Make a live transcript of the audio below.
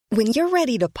When you're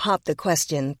ready to pop the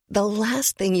question, the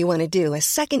last thing you want to do is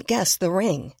second-guess the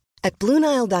ring. At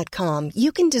BlueNile.com,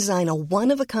 you can design a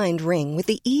one-of-a-kind ring with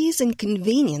the ease and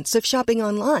convenience of shopping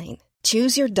online.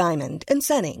 Choose your diamond and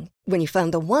setting. When you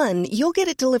find the one, you'll get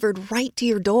it delivered right to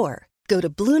your door. Go to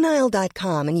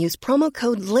BlueNile.com and use promo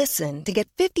code LISTEN to get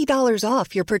 $50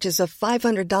 off your purchase of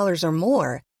 $500 or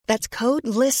more. That's code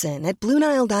LISTEN at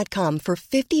BlueNile.com for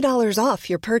 $50 off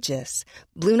your purchase.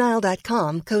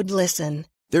 BlueNile.com, code LISTEN.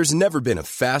 There's never been a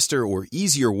faster or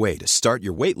easier way to start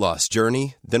your weight loss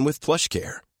journey than with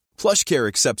PlushCare. PlushCare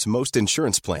accepts most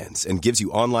insurance plans and gives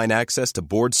you online access to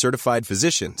board-certified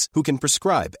physicians who can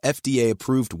prescribe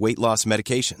FDA-approved weight loss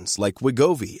medications like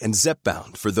Wegovy and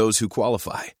Zepbound for those who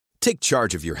qualify. Take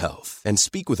charge of your health and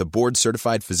speak with a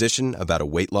board-certified physician about a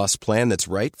weight loss plan that's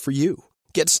right for you.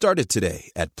 Get started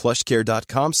today at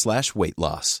plushcare.com/weight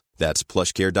loss. That's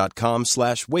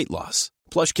plushcare.com/weight loss.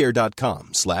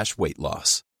 plushcare.com/weight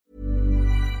loss.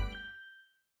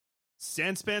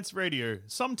 Sanspants Radio.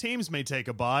 Some teams may take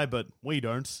a bye, but we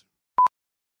don't.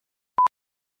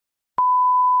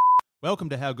 Welcome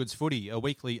to How Good's Footy, a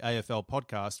weekly AFL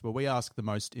podcast where we ask the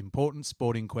most important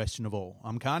sporting question of all.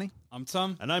 I'm Carney. I'm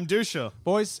Tom. And I'm Dusha.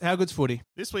 Boys, how good's footy?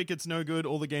 This week it's no good,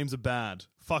 all the games are bad.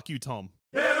 Fuck you, Tom.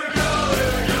 Here we go,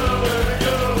 here we go, here we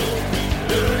go.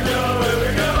 Here we go, here we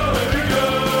go, here we go.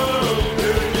 Here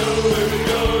we go,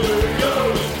 here we go, here we go.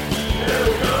 Here we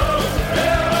go, here we go.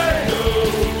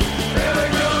 Here we go,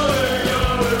 here we go,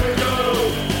 here we go.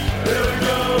 Here we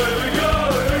go, here we go,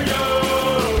 here we go.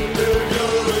 Here we go,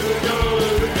 here we go,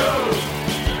 here we go.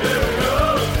 Here we go,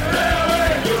 here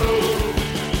we go.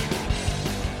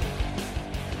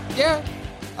 Yeah.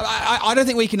 I don't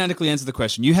think we can adequately answer the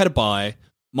question. You had a bye.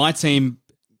 My team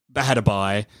had a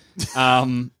bye.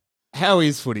 How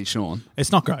is footy, Sean?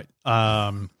 It's not great.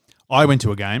 I went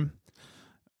to a game,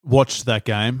 watched that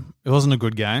game. It wasn't a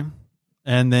good game.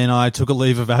 And then I took a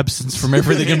leave of absence from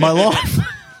everything in my life.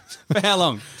 For how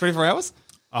long? 24 hours?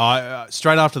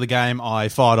 Straight after the game, I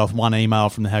fired off one email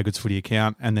from the How Good's Footy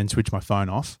account and then switched my phone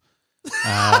off.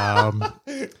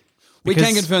 We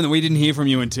can confirm that we didn't hear from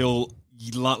you until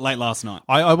late last night.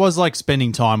 I was like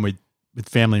spending time with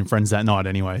family and friends that night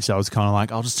anyway, so I was kind of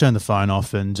like, I'll just turn the phone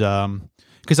off, and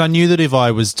because I knew that if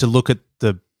I was to look at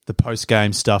the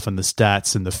post-game stuff and the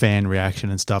stats and the fan reaction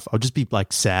and stuff, I'll just be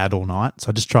like sad all night. So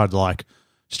I just tried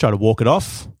to walk it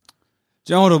off.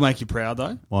 Do you know what will make you proud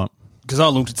though? What? Because I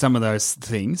looked at some of those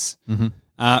things.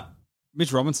 Mm-hmm.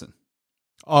 Mitch Robinson.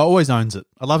 Oh, always owns it.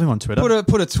 I love him on Twitter.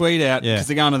 Put a tweet out because Yeah.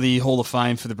 they're going to the Hall of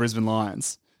Fame for the Brisbane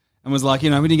Lions. And was like, we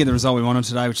didn't get the result we wanted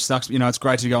today, which sucks. It's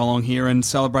great to go along here and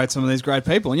celebrate some of these great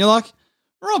people. And you're like,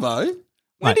 Robbo,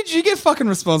 when Mate. did you get fucking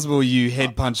responsible, you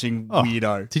head-punching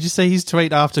weirdo? Did you see his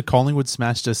tweet after Collingwood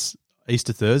smashed us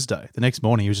Easter Thursday? The next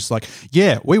morning, he was just like,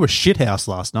 yeah, we were shithouse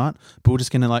last night, but we're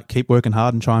just going to keep working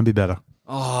hard and try and be better.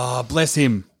 Oh, bless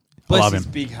him. Bless love his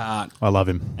him. big heart. I love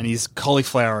him. And his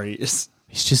cauliflower ears.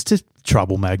 He's just a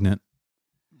trouble magnet.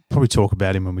 Probably talk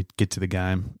about him when we get to the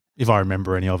game, if I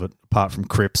remember any of it, apart from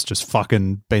Cripps just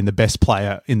fucking being the best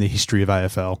player in the history of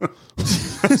AFL.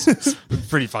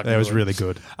 Pretty fucking That was good. really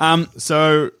good.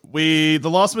 So the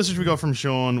last message we got from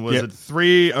Sean was Yep. at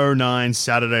 3:09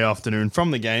 Saturday afternoon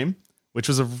from the game, which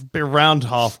was around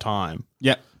half time.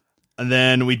 Yeah. And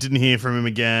then we didn't hear from him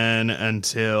again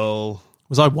until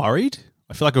Was I worried?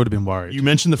 I feel like I would have been worried. you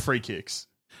mentioned the free kicks.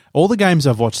 All the games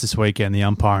I've watched this weekend, the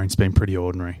umpiring's been pretty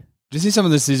ordinary. Did you see some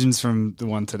of the decisions from the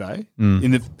one today?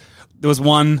 There was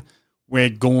one where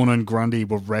Gawn and Grundy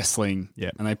were wrestling,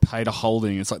 Yeah. and they paid a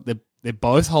holding. It's like they're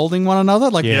both holding one another.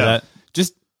 Like, Yeah, that-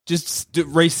 just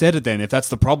reset it then if that's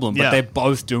the problem. But Yeah. they're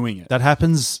both doing it. That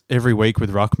happens every week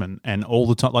with Ruckman, and all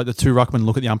the time, the two Ruckman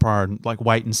look at the umpire and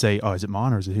wait and see, oh, is it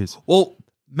mine or is it his? Well,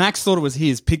 Max thought it was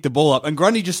his, picked the ball up, and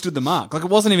Grundy just stood the mark. Like, it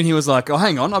wasn't even he was like, oh,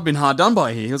 hang on, I've been hard done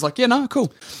by here. He was like, yeah, no,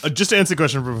 cool. Just to answer the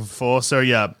question from before. So,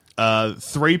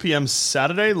 3 p.m.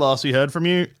 Saturday, last we heard from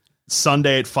you.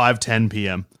 Sunday at 5:10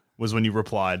 p.m. was when you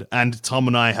replied. And Tom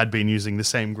and I had been using the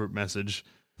same group message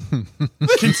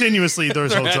continuously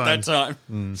those whole At times. that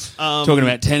time. Talking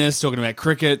about tennis, talking about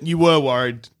cricket. You were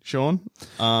worried, Sean.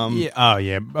 Yeah. Oh,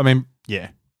 yeah. I mean, yeah.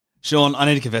 Sean, I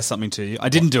need to confess something to you. I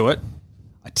didn't do it.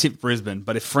 I tipped Brisbane,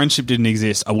 but if friendship didn't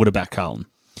exist, I would have backed Carlton.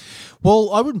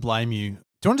 Well, I wouldn't blame you.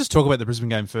 Do you want to just talk about the Brisbane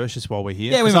game first, just while we're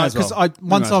here? Yeah, we might as well. Because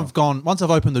once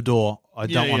I've opened the door, I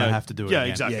don't want to have to do it Yeah,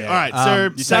 again. exactly. Yeah. All right, You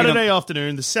so take Saturday it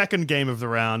afternoon, the second game of the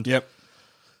round. Yep.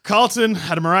 Carlton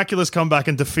had a miraculous comeback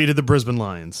and defeated the Brisbane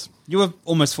Lions. You were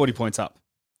almost 40 points up.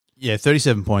 Yeah,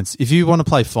 37 points. If you want to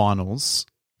play finals,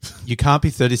 you can't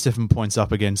be 37 points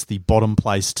up against the bottom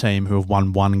place team who have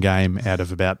won one game out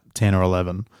of about 10 or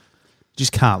 11.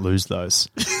 just can't lose those.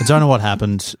 I don't know what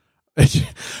happened.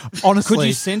 Honestly, Could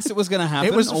you sense it was going to happen?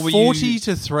 it was or were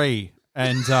 40-3,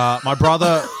 and my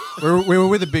brother. We were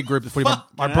with a big group of footy.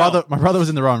 My brother was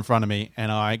in the row in front of me,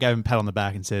 and I gave him a pat on the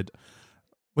back and said,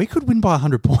 "We could win by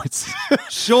 100 points."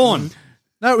 Sean.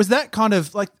 No, it was that kind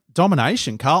of like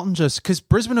domination. Carlton just because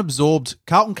Brisbane absorbed.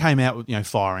 Carlton came out with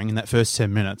firing in that first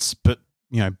 10 minutes, but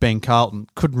being Carlton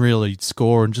couldn't really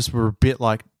score and just were a bit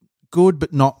like good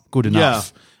but not good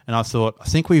enough. And I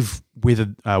think we've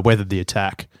weathered the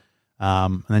attack.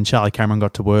 And then Charlie Cameron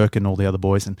got to work and all the other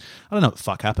boys, and I don't know what the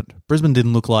fuck happened. Brisbane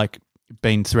didn't look like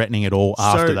being threatening at all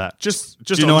after that. Just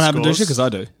Do you know what happened, Dusha? Because I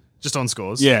do. Just on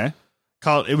scores. Yeah.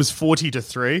 Carl, it was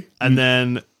 40-3, and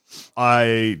then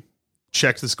I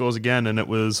checked the scores again, and it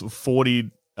was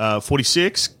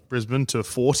 46 Brisbane to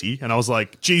 40, and I was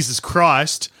like, Jesus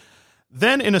Christ.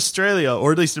 Then in Australia,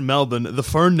 or at least in Melbourne, the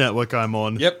phone network I'm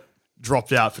on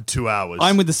dropped out for 2 hours.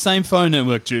 I'm with the same phone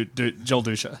network, Joel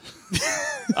Dusha.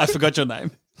 I forgot your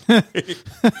name.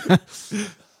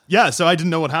 Yeah, so I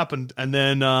didn't know what happened, and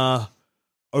then, oh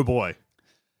boy.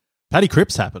 Paddy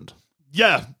Cripps happened.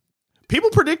 Yeah. People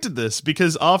predicted this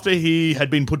because after he had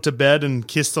been put to bed and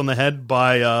kissed on the head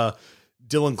by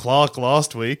Dylan Clark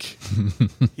last week,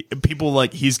 people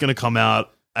he's going to come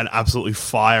out and absolutely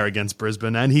fire against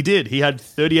Brisbane, and he did. He had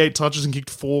 38 touches and kicked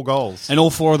 4 goals. And all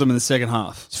 4 of them in the second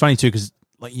half. It's funny too because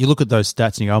you look at those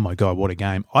stats and you go, "Oh my god, what a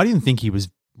game!" I didn't think he was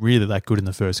really that good in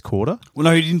the first quarter. Well,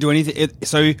 no, he didn't do anything.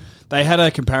 So they had a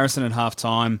comparison at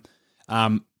halftime.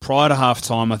 Prior to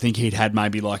halftime, I think he'd had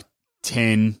maybe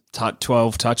 10,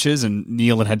 12 touches, and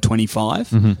Neil had 25.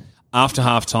 Mm-hmm. After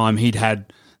halftime, he'd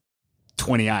had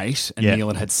 28, and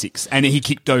Neil had 6. And he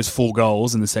kicked those 4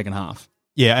 goals in the second half.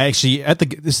 Yeah, actually,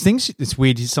 it's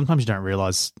weird. Sometimes you don't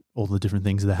realise all the different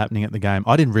things that are happening at the game.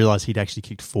 I didn't realise he'd actually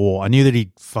kicked 4. I knew that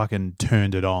he fucking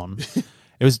turned it on.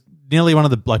 It was nearly one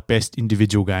of the best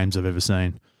individual games I've ever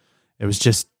seen. It was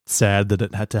just sad that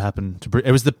it had to happen.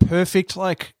 It was the perfect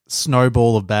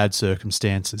snowball of bad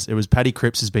circumstances. It was Paddy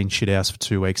Cripps has been shithouse for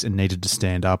 2 weeks and needed to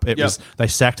stand up. It was they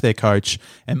sacked their coach,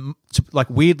 and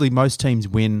weirdly, most teams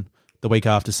win the week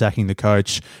after sacking the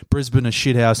coach. Brisbane a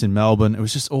shithouse in Melbourne. It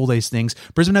was just all these things.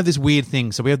 Brisbane had this weird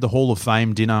thing. So we had the Hall of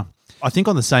Fame dinner, I think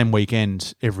on the same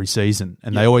weekend every season,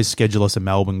 and they always schedule us a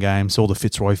Melbourne game. So all the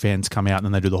Fitzroy fans come out and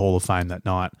then they do the Hall of Fame that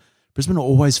night. Brisbane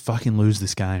always fucking lose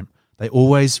this game. They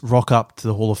always rock up to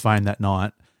the Hall of Fame that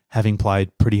night having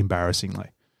played pretty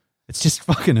embarrassingly. It's just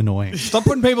fucking annoying. Stop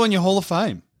putting people in your Hall of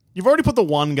Fame. You've already put the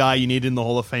one guy you need in the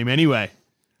Hall of Fame anyway.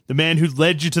 The man who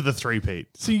led you to the three-peat.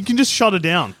 So you can just shut it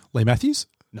down. Lee Matthews?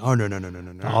 No.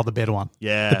 Oh, the better one.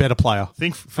 Yeah. The better player.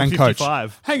 Think for and 55.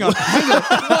 Coach. Hang on.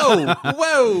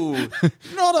 Whoa.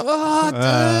 Not a...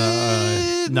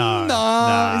 No.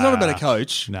 He's not a better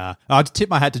coach. Nah. I'd tip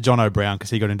my hat to John O'Brien because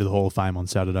he got into the Hall of Fame on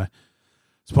Saturday.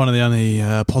 It's one of the only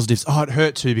positives. Oh, it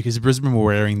hurt too because Brisbane were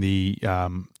wearing the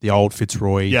old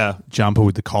Fitzroy jumper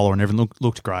with the collar and everything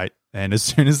looked great. And as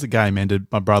soon as the game ended,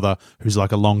 my brother, who's a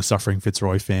long-suffering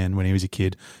Fitzroy fan when he was a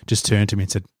kid, just turned to me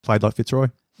and said, "Played like Fitzroy."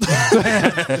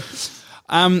 To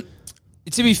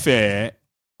be fair,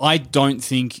 I don't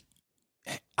think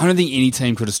any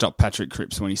team could have stopped Patrick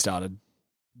Cripps when he started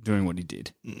doing what he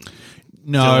did.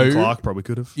 No, Dylan Clark probably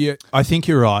could have. Yeah, I think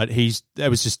you're right. That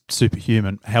was just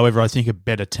superhuman. However, I think a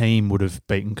better team would have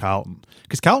beaten Carlton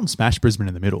because Carlton smashed Brisbane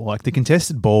in the middle. The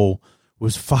contested ball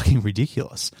was fucking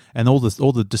ridiculous, and all the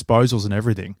disposals and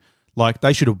everything.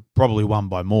 They should have probably won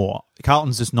by more.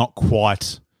 Carlton's just not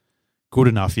quite good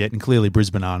enough yet, and clearly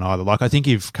Brisbane aren't either. I think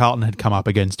if Carlton had come up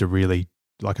against a really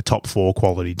a top 4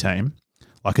 quality team,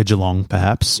 like a Geelong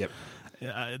perhaps,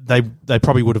 they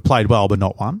probably would have played well but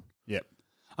not won. Yep.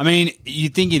 I mean,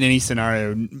 you'd think in any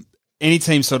scenario, any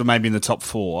team sort of maybe in the top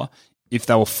 4, if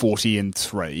they were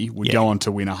 40-3, would go on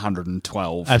to win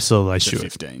 112. Absolutely, to sure.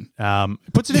 15.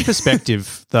 It puts it in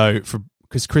perspective though,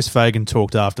 because Chris Fagan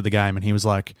talked after the game and he was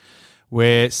like,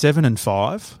 "We're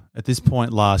 7-5. At this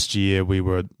point last year, we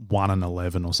were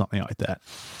 1-11 or something like that."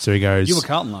 So he goes, You were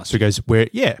Carlton last year. So he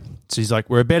goes, So he's like,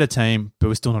 "We're a better team, but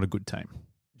we're still not a good team."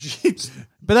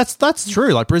 But that's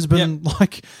true. Brisbane,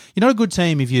 you're not a good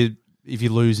team if you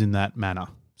lose in that manner.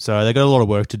 So they got a lot of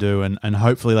work to do, and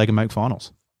hopefully they can make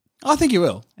finals. I think you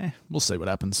will. We'll see what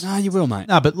happens. No, you will, mate.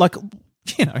 No, but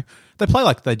they play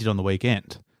like they did on the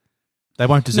weekend. They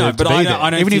won't deserve to be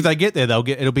there. Even if they get there,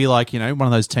 it'll be one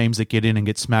of those teams that get in and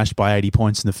get smashed by 80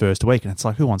 points in the first week, and it's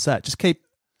who wants that? Just keep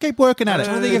working at it.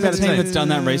 I think if a team that's done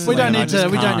that recently, we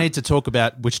don't need to talk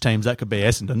about which teams that could be.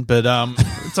 Essendon, but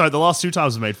sorry, the last 2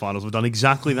 times we made finals, we've done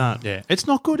exactly that. Yeah, it's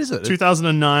not good, is it?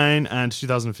 2009 and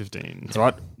 2015. That's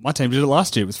right. My team did it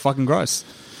last year. It was fucking gross.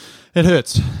 It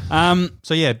hurts.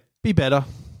 So yeah, Be better.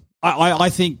 I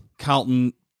think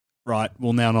Carlton, right,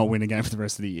 will now not win a game for the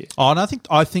rest of the year. Oh, and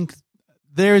I think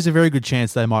there is a very good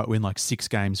chance they might win like 6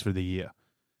 games for the year.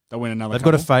 They'll win another They've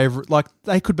couple. got a favourite. Like,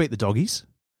 they could beat the Doggies.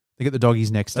 They get the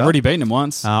Doggies next They've up. already beaten them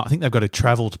once. I think they've got to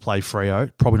travel to play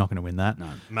Freo. Probably not going to win that. No.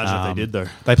 Imagine if they did, though.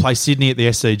 They play Sydney at the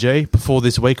SCG. Before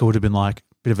this week, it would have been like a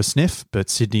bit of a sniff, but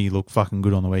Sydney looked fucking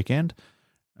good on the weekend.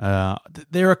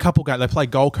 There are a couple games. They play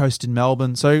Gold Coast in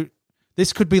Melbourne. So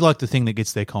this could be like the thing that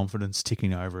gets their confidence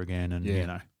ticking over again. And, you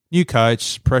know, new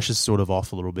coach, pressure's sort of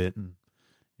off a little bit. And,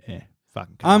 yeah,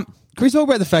 fucking Can we talk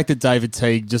about the fact that David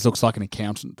Teague just looks like an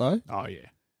accountant, though? Oh, yeah.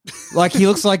 Like, he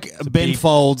looks like Ben big-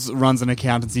 Folds runs an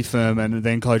accountancy firm and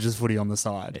then coaches footy on the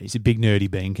side. He's a big nerdy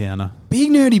bean counter.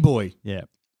 Big nerdy boy. Yeah.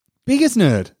 Biggest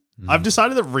nerd. I've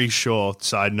decided that Reece Shaw,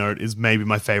 side note, is maybe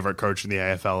my favourite coach in the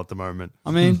AFL at the moment. I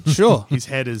mean, sure. His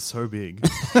head is so big.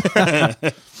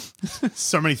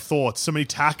 So many thoughts, so many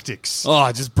tactics.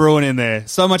 Oh, just brewing in there.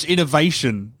 So much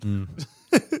innovation. Do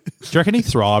you reckon he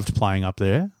thrived playing up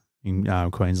there in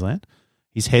Queensland?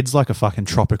 His head's like a fucking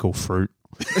tropical fruit.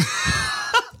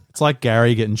 It's like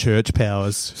Gary getting church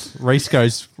powers. Reece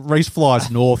flies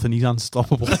north and he's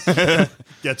unstoppable.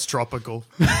 Gets tropical.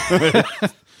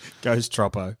 Goes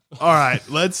Troppo. All right,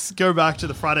 let's go back to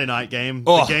the Friday night game.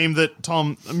 Oh. The game that,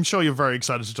 Tom, I'm sure you're very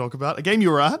excited to talk about. A game you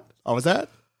were at. Oh, was that?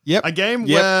 Yep. A game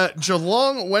where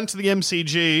Geelong went to the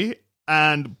MCG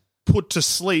and put to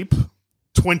sleep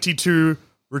 22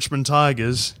 Richmond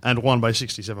Tigers and won by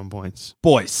 67 points.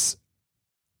 Boys,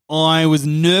 I was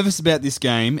nervous about this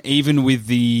game, even with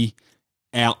the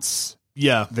outs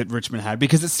Yeah. that Richmond had,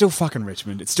 because it's still fucking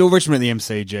Richmond. It's still Richmond at the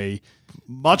MCG.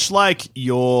 Much like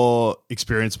your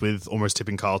experience with almost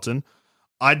tipping Carlton,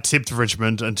 I tipped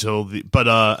Richmond until the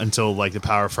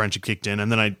power of friendship kicked in, and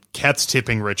then I kept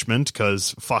tipping Richmond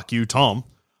because fuck you, Tom.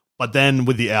 But then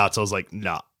with the outs, I was like,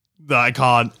 nah, I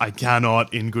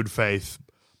cannot in good faith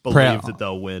believe that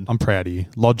they'll win. I'm proud of you.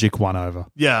 Logic won over.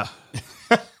 Yeah.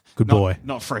 Good boy.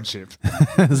 Not friendship.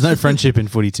 There's no friendship in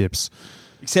footy tips.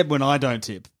 Except when I don't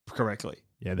tip correctly.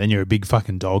 Yeah, then you're a big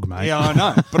fucking dog, mate. Yeah, I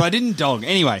know. But I didn't dog.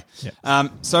 Anyway,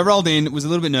 so I rolled in, was a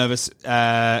little bit nervous,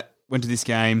 went to this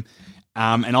game,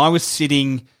 and I was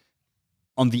sitting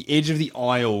on the edge of the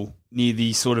aisle near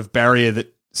the sort of barrier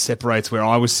that separates where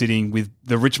I was sitting with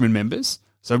the Richmond members.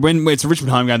 So when it's a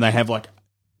Richmond home game, they have like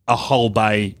a whole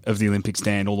bay of the Olympic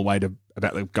stand all the way to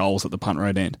about the goals at the punt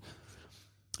road end.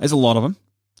 There's a lot of them.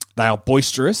 They are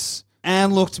boisterous.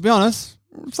 And look, to be honest,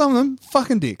 some of them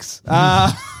fucking dicks.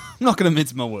 I'm not going to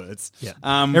mince my words. Yeah.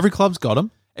 Every Every club's got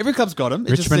them. club's got them.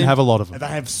 Richmond have a lot of them. They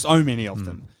have so many of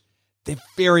them. They're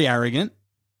very arrogant,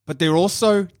 but they're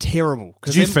also terrible.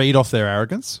 Did you feed off their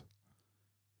arrogance?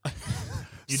 You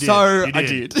did. So You I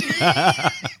did.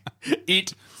 did.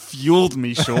 It fueled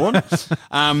me, Sean.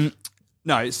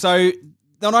 No, so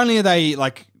not only are they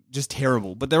like just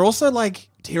terrible, but they're also like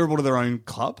terrible to their own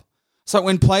club. So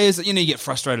when players, you get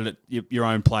frustrated at your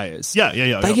own players. Yeah.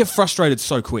 They get frustrated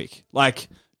so quick. Like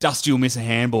Dusty will miss a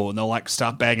handball and they'll like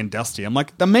start bagging Dusty. I'm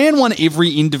like, the man won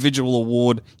every individual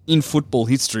award in football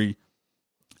history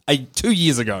 2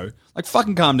 years ago. Like,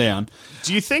 fucking calm down.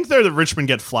 Do you think, though, that Richmond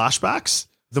get flashbacks?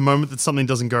 The moment that something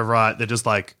doesn't go right, they're just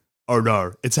like, oh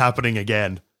no, it's happening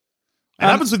again. It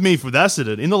happens with me with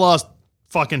Essendon. In the last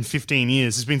fucking 15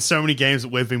 years, there's been so many games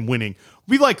that we've been winning.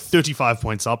 We're like 35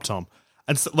 points up, Tom.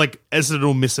 And so, like, Essendon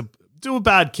will do a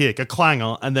bad kick, a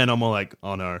clanger, and then I'm all like,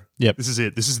 oh no, Yep. this is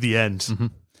it. This is the end.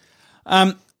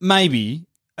 Maybe.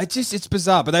 It's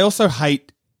bizarre, but they also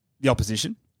hate the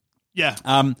opposition. Yeah.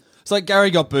 It's like Gary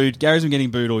got booed. Gary's been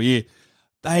getting booed all year.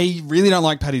 They really don't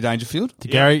like Paddy Dangerfield.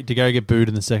 Did Gary get booed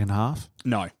in the second half?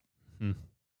 No.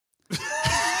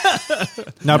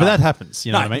 No, but that happens.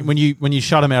 You know No. what I mean? When you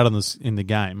shut them out in the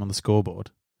game on the scoreboard,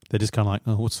 they're just kind of like,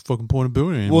 oh, what's the fucking point of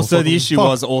booing him? Well, so the issue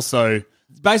was also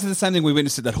basically the same thing we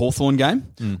witnessed at that Hawthorn game,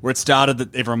 where it started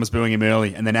that everyone was booing him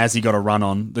early, and then as he got a run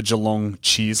on, the Geelong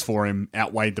cheers for him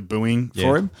outweighed the booing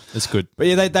for him. That's good. But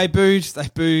yeah, they booed.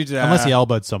 Unless he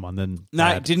elbowed someone, then no,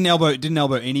 bad. didn't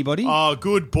elbow anybody. Oh,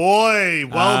 good boy.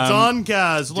 Well done,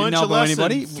 Gaz. Learned your elbow lesson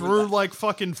anybody? through like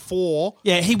fucking 4.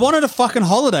 Yeah, he wanted a fucking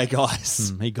holiday,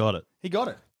 guys. He got it. He got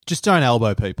it. Just don't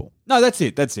elbow people. No, that's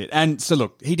it. And so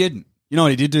look, he didn't. You know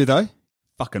what he did do though?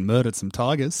 Fucking murdered some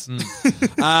Tigers.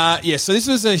 Yeah, so this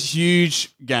was a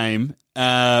huge game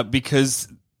because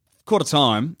quarter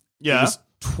time, Yeah. it was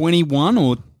 21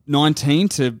 or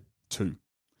 19-2.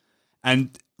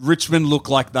 And Richmond looked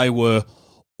like they were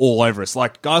all over us.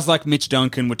 Like guys like Mitch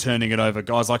Duncan were turning it over.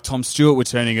 Guys like Tom Stewart were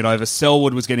turning it over.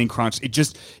 Selwood was getting crunched. It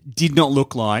just did not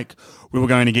look like we were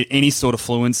going to get any sort of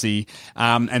fluency.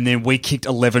 And then we kicked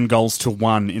 11 goals to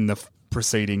 1 in the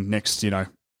preceding next,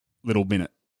 little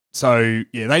minute. So,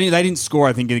 yeah, they didn't score,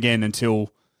 I think, again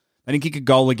until... They didn't kick a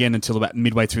goal again until about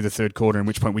midway through the third quarter, in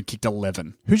which point we kicked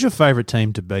 11. Who's your favourite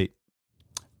team to beat?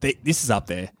 This is up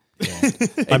there.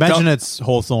 I imagine it's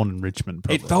Hawthorn and Richmond,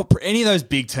 probably. It felt any of those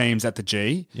big teams at the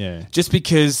G. Yeah. Just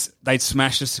because they'd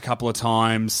smashed us a couple of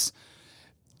times.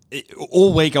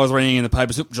 All week I was reading in the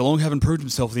papers, "Look, Geelong haven't proved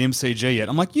himself at the MCG yet."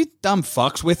 I'm like, you dumb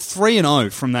fucks. We're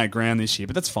 3-0 from that ground this year,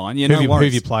 but that's fine. Yeah, Who no have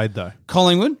worries. you played, though?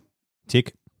 Collingwood,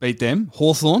 Tick. beat them.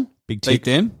 Hawthorn, Big beat tick.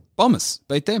 them. Bombers,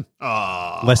 beat them.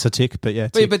 Lesser tick, but yeah.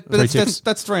 But, Tick. but Three ticks.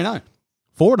 that's 3-0.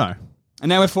 4-0. And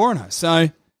now we're 4-0. So,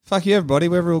 fuck you, everybody.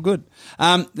 We're all good.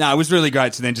 No, it was really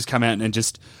great to then just come out and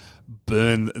just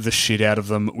burn the shit out of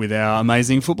them with our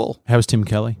amazing football. How was Tim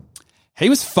Kelly? He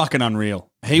was fucking unreal.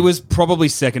 He was probably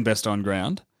second best on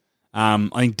ground. I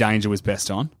think Danger was best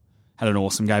on. Had an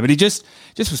awesome game. But he just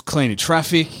was clean in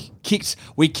traffic.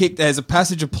 We kicked. There's a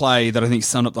passage of play that I think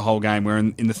summed up the whole game where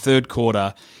in the third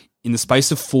quarter, in the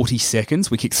space of 40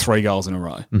 seconds, we kicked 3 goals in a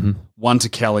row. Mm-hmm. One to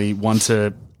Kelly, one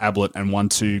to Ablett, and one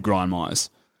to Brian Myers.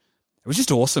 It was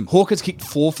just awesome. Hawkins kicked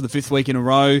 4 for the 5th week in a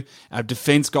row. Our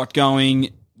defence got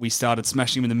going. We started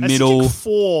smashing him in the Has he middle. kicked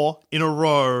 4 in a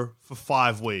row for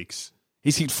 5 weeks.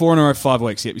 He's kicked 4 in a row, 5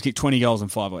 weeks. Yeah, he's kicked 20 goals in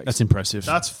 5 weeks. That's impressive.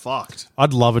 That's fucked.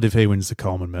 I'd love it if he wins the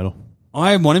Coleman medal.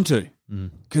 I want him to.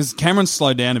 Because Cameron's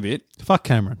slowed down a bit. Fuck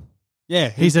Cameron. Yeah.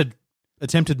 He's an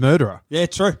attempted murderer. Yeah,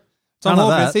 true. Tom None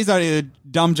of Hawkins, that. he's only a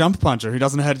dumb jumper puncher who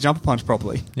doesn't know how to jumper punch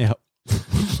properly. Yeah.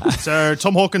 So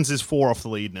Tom Hawkins is 4 off the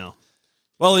lead now.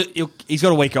 Well, he's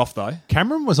got a week off, though.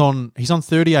 Cameron was on, he's on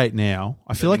 38 now.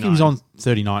 I feel like he was 39. on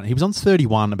 39. He was on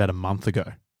 31 about a month ago.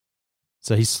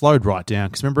 So he's slowed right down.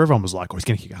 Because remember, everyone was like, oh, he's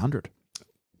going to kick 100.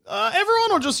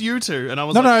 Everyone or just you two? And I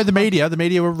was No, like, the media. The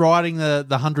media were riding the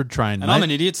 100 train. And mate. I'm an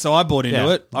idiot, so I bought into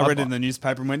Yeah. it. I read it in the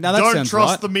newspaper and went, no, that don't sounds trust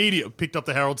right. the media. Picked up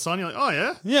the Herald Sun. You're like, oh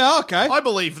yeah, Yeah, okay. I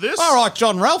believe this. All right,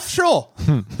 John Ralph, sure.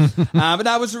 But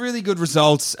that was a really good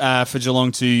result for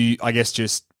Geelong to, I guess,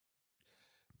 just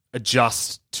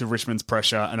adjust to Richmond's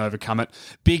pressure and overcome it.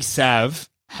 Big Sav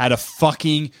had a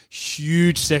fucking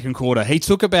huge second quarter. He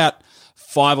took about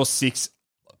 5 or 6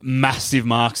 massive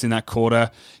marks in that quarter,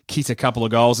 kicked a couple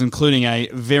of goals, including a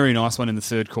very nice one in the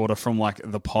third quarter from like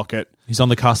the pocket. He's on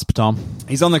the cusp, Tom.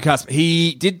 He's on the cusp.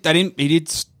 He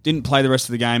didn't play the rest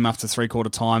of the game after 3/4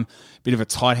 time. Bit of a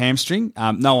tight hamstring.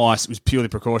 No ice. It was purely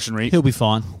precautionary. He'll be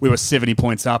fine. We were 70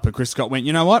 points up, and Chris Scott went,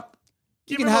 you know what?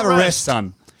 You can him have a a rest, rest.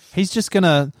 son. He's just going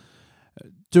to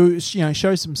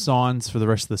show some signs for the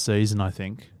rest of the season, I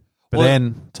think. But Well,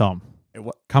 then, Tom,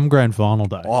 come grand final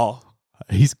day,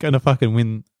 he's going to fucking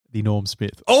win the Norm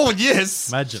Smith. Oh, yes.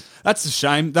 Imagine. That's a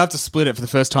shame. They have to split it for the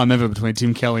first time ever between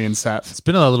Tim Kelly and Sap. It's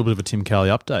been a little bit of a Tim Kelly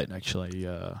update, actually,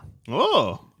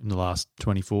 Oh, in the last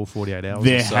 24, 48 hours.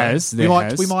 There or so.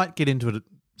 has. We might get into it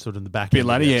sort of in the back Bit end.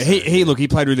 later, of the yeah. episode. He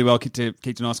played really well, kicked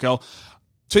a nice goal.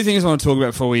 2 things I want to talk about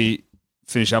before we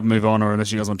finish up and move on, or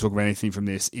unless you guys want to talk about anything from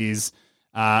this, is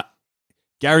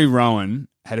Gary Rowan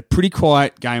had a pretty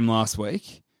quiet game last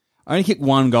week. Only kicked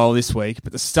 1 goal this week,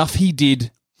 but the stuff he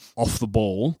did off the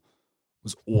ball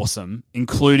was awesome,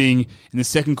 including in the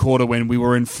second quarter when we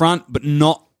were in front, but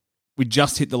we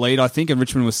just hit the lead, I think, and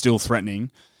Richmond was still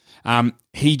threatening.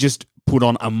 He just put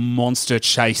on a monster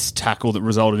chase tackle that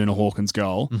resulted in a Hawkins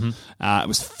goal. It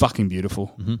was fucking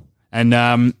beautiful. And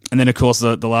then, of course,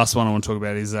 the last one I want to talk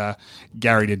about is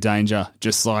Gary to Danger,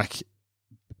 just like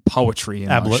poetry in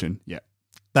Ablett. motion. Yeah.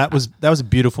 That was a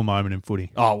beautiful moment in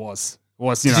footy. Oh, it was.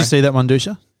 Did you see that one,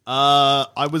 Dusha?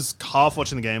 I was half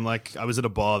watching the game. Like I was at a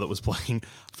bar that was playing.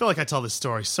 I feel like I tell this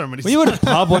story so many Were you times. at a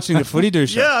pub watching the footy,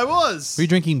 douche? Yeah, I was. Were you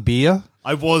drinking beer?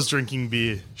 I was drinking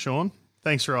beer, Sean.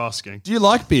 Thanks for asking. Do you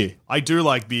like beer? I do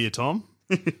like beer, Tom.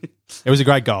 It was a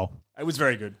great goal. It was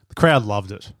very good. The crowd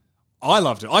loved it. I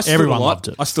loved it. I stood Everyone a lot. loved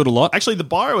it. I stood a lot. Actually, the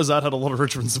bar I was at had a lot of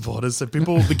Richmond supporters, so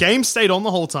the game stayed on the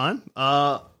whole time.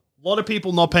 A lot of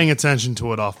people not paying attention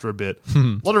to it after a bit.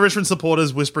 A lot of Richmond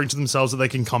supporters whispering to themselves that they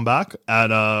can come back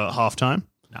at halftime.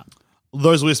 No.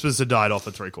 Those whispers had died off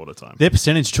at 3/4 time. Their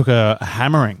percentage took a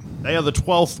hammering. They are the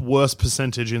 12th worst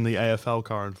percentage in the AFL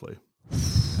currently.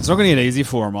 It's not going to get easy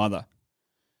for them either.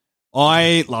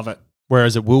 I love it.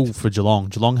 Whereas it will for Geelong.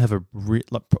 Geelong have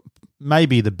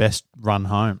maybe the best run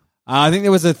home. I think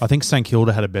there was I think St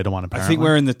Kilda had a better one, apparently. I think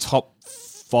we're in the top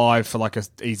 5 for like a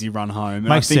easy run home. And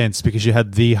Makes I think sense because you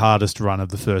had the hardest run of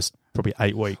the first probably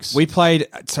 8 weeks. We played,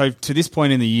 so to this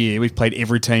point in the year, we've played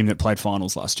every team that played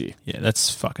finals last year. Yeah,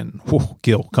 that's fucking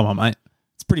Gil. Come on, mate.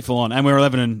 It's pretty full on. And we're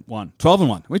 11-1.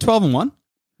 12-1. We're 12-1.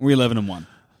 We're 11-1.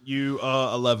 You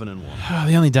are 11-1.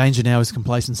 The only danger now is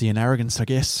complacency and arrogance, I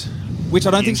guess. Which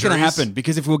I don't think is going to Injuries. happen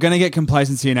because if we were going to get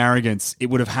complacency and arrogance, it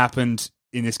would have happened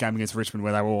in this game against Richmond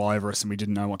where they were all over us and we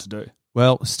didn't know what to do.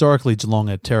 Well, historically, Geelong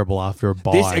are terrible after a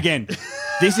bye. This again,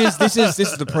 this is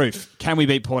the proof. Can we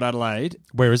beat Port Adelaide?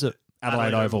 Where is it?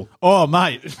 Adelaide Oval. Oh,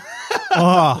 mate.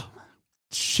 Oh,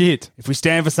 shit. If we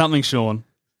stand for something, Sean,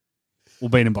 we'll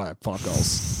beat him by 5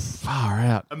 goals. Far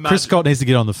out. Chris Scott needs to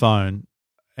get on the phone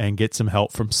and get some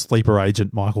help from sleeper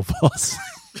agent Michael Voss.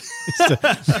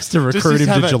 just to recruit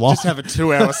him to Geelong. Just have a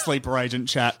 2-hour sleeper agent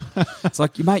chat. It's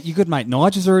like, mate, you good mate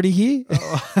Nigel's already here.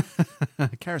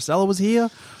 Carousella was here.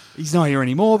 He's not here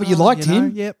anymore, but you liked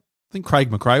him. Yep. I think Craig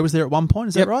McRae was there at one point.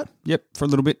 Is that right? Yep, for a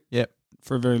little bit. Yep.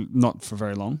 Not for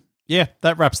very long. Yeah,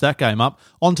 that wraps that game up.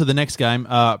 On to the next game,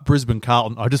 Brisbane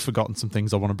Carlton. I've just forgotten some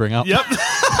things I want to bring up. Yep.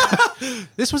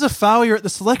 This was a failure at the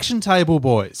selection table,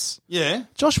 boys. Yeah.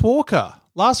 Josh Walker.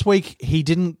 Last week, he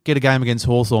didn't get a game against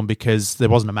Hawthorn because there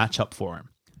wasn't a matchup for him.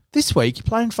 This week, he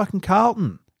played in fucking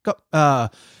Carlton.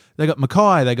 They got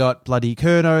Mackay, they got bloody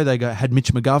Curnow, had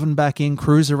Mitch McGovern back in,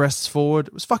 Cruz arrests forward.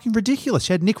 It was fucking ridiculous.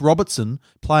 You had Nick Robertson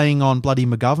playing on bloody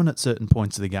McGovern at certain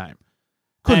points of the game.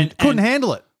 Couldn't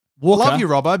handle it. Walker, Love you,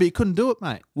 Robbo, but you couldn't do it,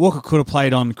 mate. Walker could have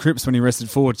played on Cripps when he rested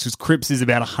forward because Cripps is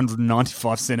about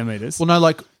 195 centimetres. Well, no,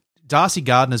 like Darcy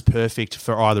Gardner's perfect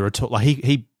for either a like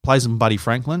he plays on Buddy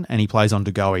Franklin and he plays on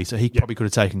DeGoey, so he probably could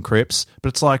have taken Cripps. But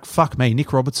it's like, fuck me,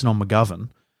 Nick Robertson on McGovern.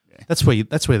 Yeah.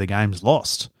 That's where the game's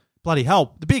lost. Bloody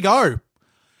hell. The Big O.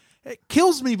 It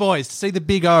kills me, boys, to see the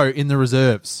Big O in the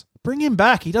reserves. Bring him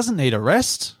back. He doesn't need a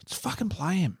rest. Just fucking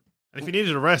play him. And if he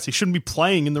needed a rest, he shouldn't be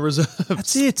playing in the reserves.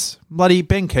 That's it. Bloody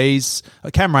Ben Keys.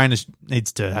 Cam Rayners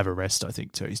needs to have a rest, I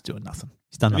think, too. He's doing nothing.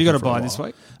 He's done nothing. Have you got for a a bye while. this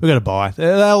week? We've got a bye.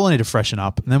 They'll need to freshen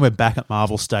up. And then we're back at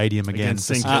Marvel Stadium again Against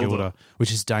for St St Kilda. Kilda,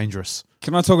 which is dangerous.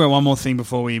 Can I talk about one more thing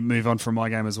before we move on from my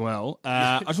game as well?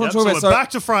 I just want to talk so about... we're back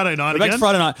to Friday night Back again. to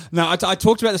Friday night. No, I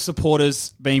talked about the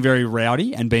supporters being very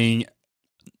rowdy and being...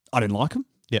 I didn't like them.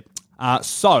 Yep.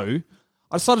 So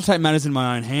I decided to take matters in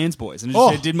my own hands, boys. And it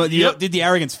just said, did the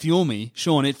arrogance fuel me?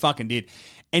 Sean, it fucking did.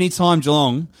 Anytime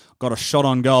Geelong got a shot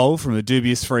on goal from a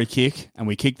dubious free kick and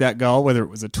we kicked that goal, whether it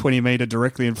was a 20-metre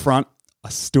directly in front, I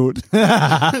stood.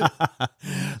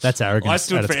 That's arrogance. I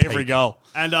stood at for its every peak. goal.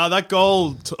 And that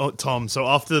goal, Tom, so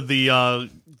after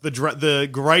the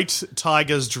great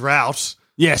Tigers drought,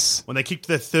 Yes. when they kicked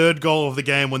their third goal of the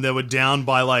game when they were down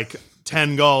by like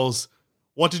 10 goals,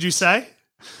 what did you say?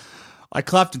 I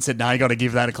clapped and said, no, you got to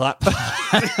give that a clap.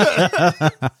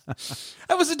 That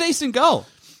was a decent goal.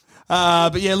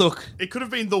 But yeah, look. It could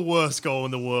have been the worst goal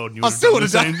in the world. And you I would still have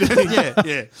would done have the done same thing.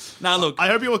 yeah. Now, look. I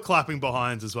hope you were clapping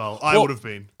behinds as well. I would have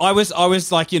been. I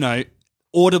was like,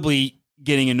 audibly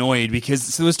getting annoyed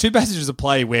because there was 2 passages of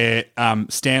play where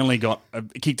Stanley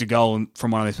kicked a goal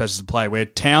from one of these passages of play where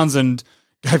Townsend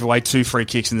gave away 2 free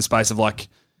kicks in the space of like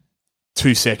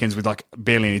 2 seconds with like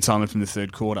barely any time left in the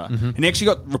third quarter. And he actually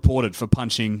got reported for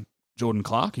punching Jordan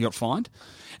Clark. He got fined.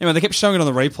 Anyway, they kept showing it on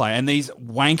the replay and these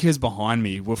wankers behind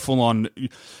me were full on,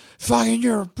 fucking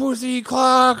you're a pussy,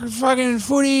 Clark, fucking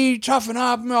footy, toughen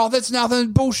up, oh, that's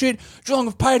nothing, bullshit, Geelong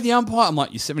have paid the umpire. I'm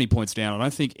like, you're 70 points down. I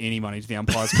don't think any money to the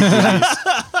umpires can do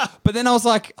this. But then I was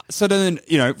like, so then,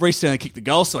 Reece Stanley kicked the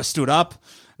goal, so I stood up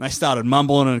and they started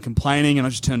mumbling and complaining and I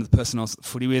just turned to the person I was at the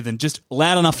footy with and just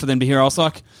loud enough for them to hear, I was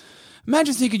like,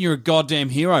 imagine thinking you're a goddamn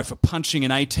hero for punching an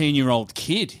 18-year-old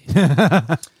kid.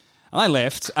 And I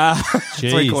left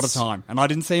 3/4 time, and I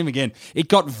didn't see him again. I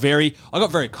got very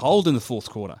cold in the fourth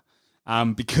quarter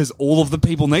because all of the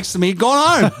people next to me had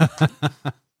gone home.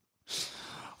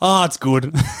 Oh, it's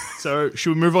good. So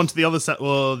should we move on to the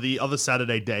other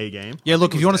Saturday day game? Yeah,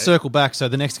 look, if you want to circle back, so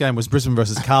the next game was Brisbane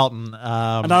versus Carlton.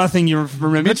 Another thing you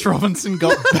remember? Mitch Robinson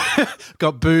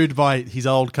got booed by his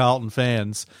old Carlton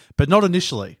fans, but not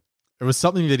initially. It was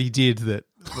something that he did that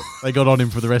they got on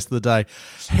him for the rest of the day.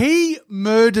 He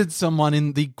murdered someone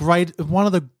in one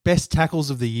of the best tackles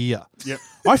of the year. Yep.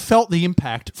 I felt the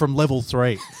impact from level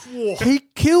 3. He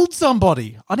killed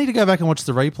somebody. I need to go back and watch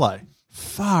the replay.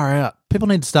 Far out. People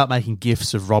need to start making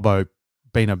GIFs of Robbo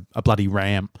being a bloody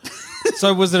ram.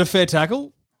 So was it a fair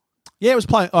tackle? Yeah, it was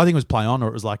play. I think it was play on, or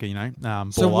it was like So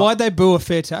ball up. why'd they boo a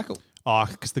fair tackle? Oh,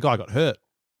 because the guy got hurt.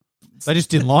 They just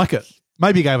didn't like it.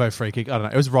 Maybe he gave a free kick. I don't know.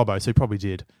 It was Robbo, so he probably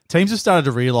did. Teams have started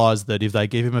to realise that if they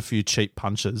give him a few cheap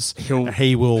punches,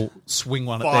 he will swing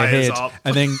one at their Fires head up.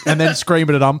 and then scream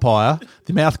it at umpire.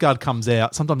 The mouth guard comes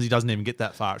out. Sometimes he doesn't even get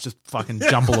that far. It's just fucking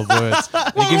jumble of words.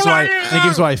 And he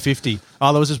gives away 50.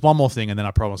 Oh, there was just one more thing, and then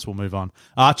I promise we'll move on.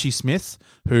 Archie Smith,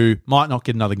 who might not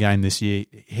get another game this year,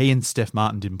 he and Steph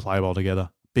Martin didn't play well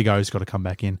together. Big O's got to come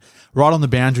back in. Right on the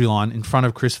boundary line in front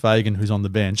of Chris Fagan, who's on the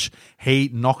bench, he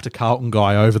knocked a Carlton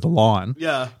guy over the line.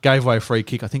 Yeah. Gave away a free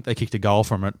kick. I think they kicked a goal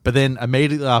from it. But then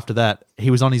immediately after that,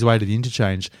 he was on his way to the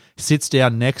interchange, sits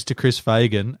down next to Chris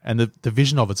Fagan, and the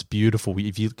vision of it's beautiful.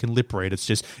 If you can lip read, it's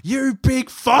just, you big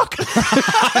fuck! He's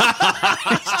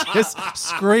just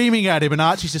screaming at him, and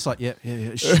Archie's just like, yeah,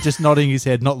 just nodding his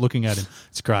head, not looking at him.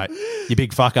 It's great. You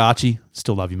big fuck, Archie.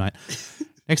 Still love you, mate.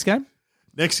 Next game?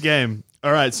 Next game.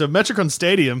 All right, so Metricon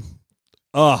Stadium.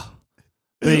 Oh,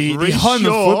 the Reece home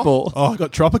Shaw. of football. Oh, I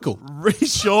got tropical.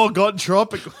 Reece Shaw got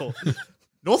tropical.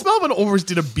 North Melbourne always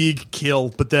did a big kill,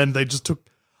 but then they just took...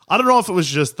 I don't know if it was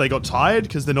just they got tired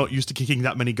because they're not used to kicking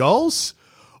that many goals,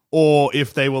 or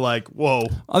if they were like, whoa.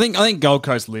 I think Gold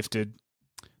Coast lifted.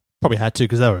 Probably had to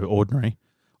because they were ordinary.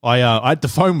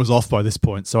 The phone was off by this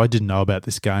point, so I didn't know about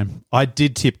this game. I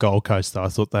did tip Gold Coast, though. I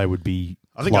thought they would be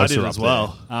I think I closer did up as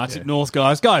well. Tip North,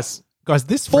 guys. Guys,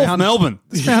 this Fourth round, Melbourne.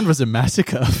 This round was a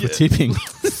massacre for tipping.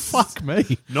 Fuck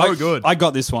me. No good. I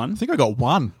got this one. I think I got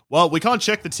one. Well, we can't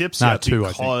check the tips No, yet two, I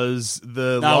think. because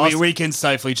the No, last... we can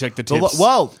safely check the the tips.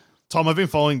 well, Tom, I've been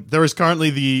following. There is currently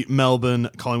the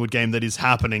Melbourne-Collingwood game that is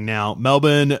happening now.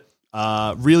 Melbourne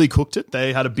really cooked it.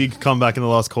 They had a big comeback in the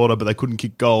last quarter, but they couldn't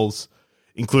kick goals,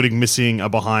 including missing a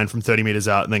behind from 30 metres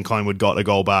out, and then Collingwood got a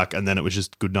goal back, and then it was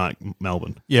just good night,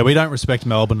 Melbourne. Yeah, we don't respect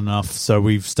Melbourne enough, so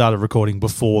we've started recording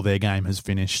before their game has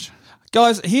finished.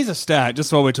 Guys, here's a stat,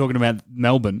 just while we're talking about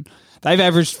Melbourne. They've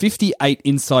averaged 58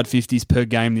 inside 50s per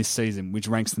game this season, which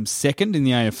ranks them second in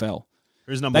the AFL.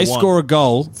 Who's number They one? score a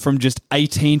goal from just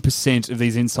 18% of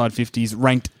these inside 50s,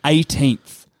 ranked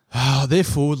 18th. Oh, their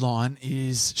forward line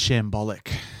is shambolic.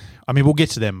 I mean, we'll get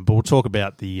to them, but we'll talk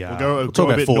about the... We'll go talk a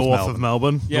about bit fourth north Melbourne. of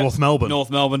Melbourne. Yep. North Melbourne. North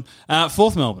Melbourne.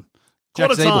 Fourth Melbourne.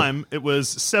 Quarter Jack Zabel. time, it was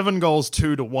 7 goals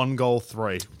 2 to 1 goal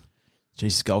 3.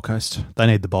 Jesus, Gold Coast. They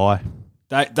need the bye.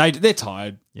 They're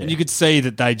tired. Yeah. And you could see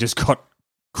that they just got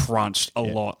crunched a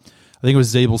lot. I think it was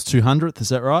Zeebel's 200th, is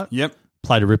that right? Yep.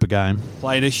 Played a ripper game.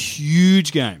 Played a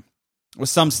huge game. With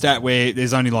some stat where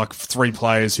there's only like 3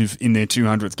 players who've in their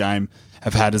 200th game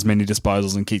have had as many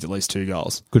disposals and kicked at least 2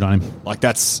 goals. Good on him. Like,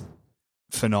 that's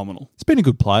phenomenal. He's been a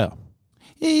good player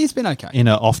Yeah, he's been okay. in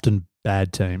an often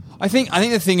bad team. I think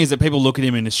the thing is that people look at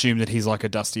him and assume that he's like a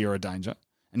Dusty or a Danger,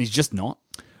 and he's just not.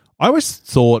 I always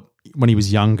thought when he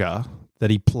was younger that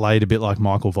he played a bit like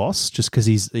Michael Voss, just because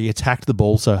he attacked the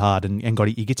ball so hard and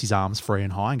he gets his arms free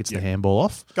and high and gets the handball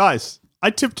off. Guys,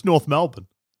 I tipped North Melbourne.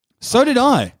 So did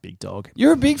I. Big dog.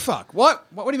 You're a big fuck. What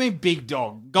do you mean, big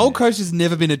dog? Gold Coast has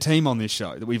never been a team on this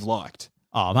show that we've liked.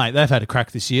 Oh, mate, they've had a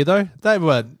crack this year, though.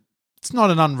 It's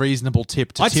not an unreasonable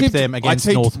tip to tip them against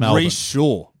North Melbourne. Reece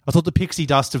Shaw. I thought the pixie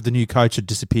dust of the new coach had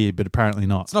disappeared, but apparently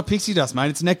not. It's not pixie dust, mate.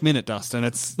 It's neck minute dust, and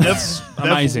it's They've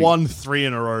amazing. won 3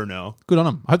 in a row now. Good on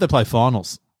them. I hope they play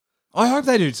finals. I hope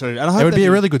they do too. And I hope It would they be a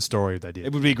do. really good story if they did.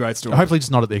 It would be a great story. Hopefully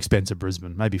just not at the expense of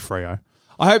Brisbane. Maybe Freo.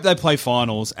 I hope they play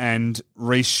finals, and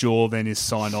Reece Shaw then is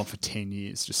signed on for 10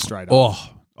 years, just straight up. Oh,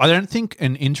 I don't think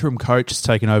an interim coach has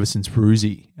taken over since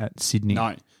Roosie at Sydney.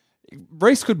 No.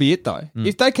 Reece could be it, though. Hmm.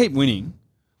 If they keep winning,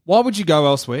 why would you go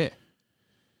elsewhere?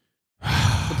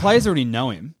 The players already know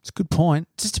him. It's a good point.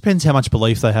 It just depends how much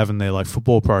belief they have in their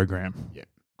football program.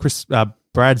 Yeah.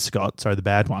 Brad Scott, sorry, the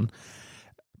bad one,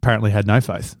 apparently had no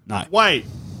faith. No. Wait,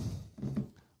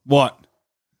 What?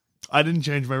 I didn't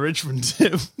change my Richmond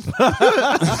tip.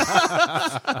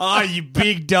 Oh, you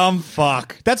big dumb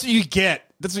fuck. That's what you get.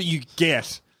 That's what you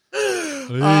get.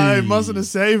 I mustn't have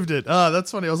saved it.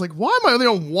 That's funny. I was like, why am I only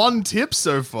on 1 tip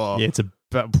so far? Yeah,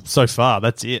 so far,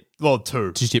 that's it. Well,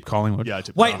 2. Did you tip Collingwood? Yeah, I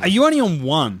tipped Wait, Collingwood. are you only on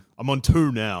 1? I'm on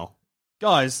 2 now.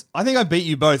 Guys, I think I beat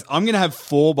you both. I'm going to have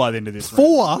 4 by the end of this round.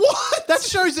 4? What? That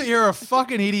shows that you're a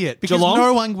fucking idiot. Because Geelong?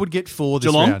 no one would get 4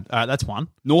 this Geelong? round. That's 1.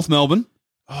 North Melbourne.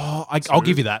 Oh, I'll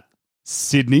give you that.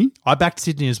 Sydney. I backed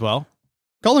Sydney as well.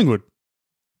 Collingwood.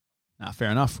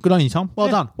 Fair enough. Good on you, Tom. Well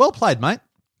done. Well played, mate.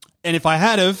 And if I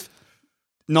had have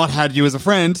not had you as a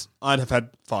friend, I'd have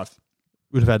had 5.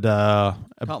 Would have had a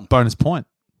Carlton. bonus point.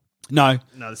 No,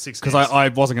 No, the 6 because I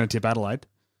wasn't going to tip Adelaide.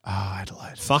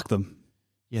 Adelaide. Fuck them.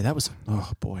 Yeah, that was...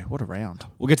 Oh, boy. What a round.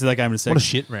 We'll get to that game in a second. What a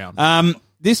shit round.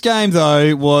 This game,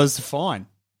 though, was fine.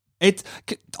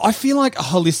 I feel like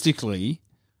holistically,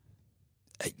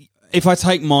 if I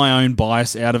take my own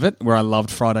bias out of it, where I loved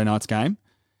Friday night's game,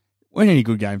 weren't any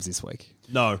good games this week.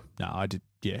 No. No, I did...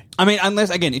 Yeah. I mean, unless,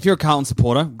 again, if you're a Carlton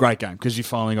supporter, great game, because you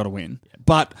finally got a win.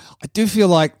 But I do feel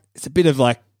like it's a bit of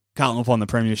like Carlton up on the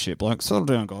premiership. Like, settle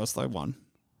down, guys. They won.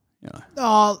 You know.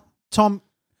 Oh, Tom,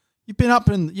 you've been up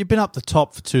the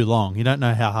top for too long. You don't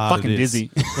know how hard Fucking it is. busy.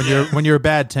 when you're a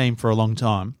bad team for a long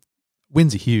time.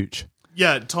 Wins are huge.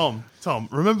 Yeah, Tom,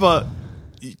 remember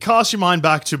cast your mind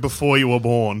back to before you were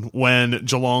born when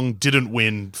Geelong didn't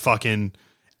win fucking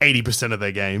 80% of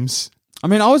their games. I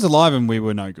mean, I was alive and we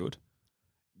were no good.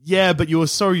 Yeah, but you were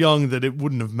so young that it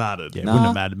wouldn't have mattered. Yeah, it wouldn't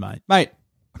have mattered, mate. Mate,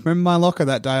 I remember my locker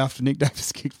that day after Nick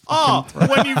Davis kicked Oh, fucking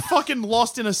when you fucking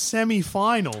lost in a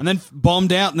semi-final. and then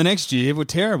bombed out in the next year. We're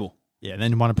terrible. Yeah, and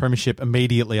then won a premiership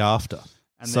immediately after.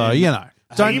 And So, then- you know,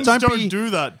 Teams don't don't be, do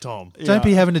that, Tom. Do don't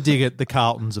be having to dig at the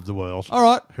Carltons of the world All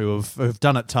right. who've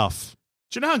done it tough.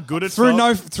 you know how good it Through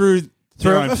felt? through Through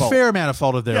their own a fault. fair amount of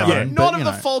fault of their Yeah, own. but not but, of you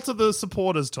the know. fault of the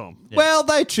supporters, Tom. Well,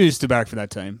 they choose to back for that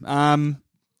team.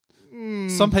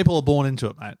 Some people are born into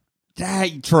it, mate. Yeah,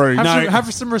 true.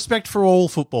 Have some respect for all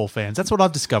football fans. That's what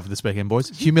I've discovered this weekend, boys.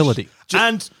 Humility.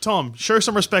 And, Tom, show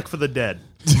some respect for the dead.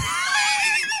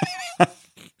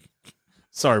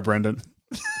 Sorry, Brendan.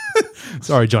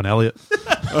 Sorry, John Elliott.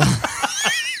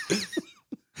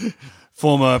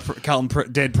 Former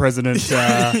Carlton dead president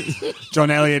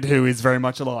John Elliott, who is very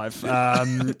much alive.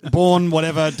 Born,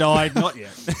 whatever, died, not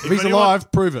yet. If he's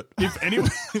alive, prove it. If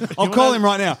anyone, I'll call him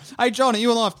right now. Hey, John, are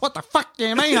you alive? What the fuck do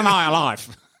you mean am I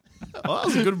alive? Well, that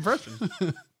was a good impression.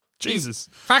 Jesus.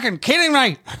 Fucking kidding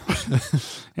me.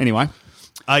 Anyway.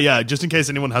 Yeah, just in case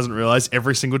anyone hasn't realized,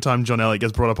 every single time John Elliott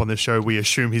gets brought up on this show, we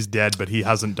assume he's dead, but he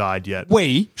hasn't died yet.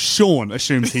 Sean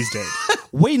assumes he's dead.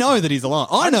 We know that he's alive.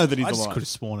 I know that he's I just alive. could have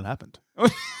sworn it happened. I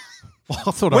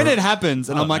thought When it happens,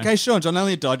 and I'm like, hey, Sean, John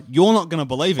Elliott died, you're not going to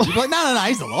believe it. You're like, no,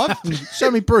 he's alive. show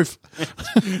me proof.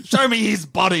 Show me his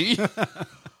body. All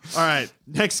right,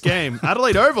 next game.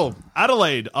 Adelaide Oval.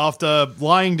 Adelaide, after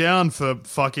lying down for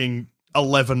fucking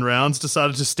 11 rounds,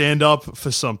 decided to stand up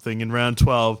for something in round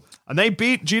 12, and they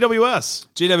beat GWS.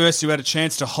 GWS, who had a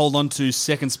chance to hold on to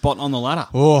second spot on the ladder.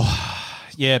 Oh,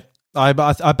 yeah. I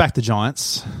backed the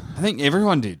Giants. I think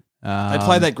everyone did. They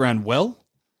played that ground well.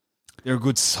 They're a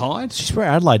good side. Jeez, where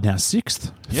are Adelaide now?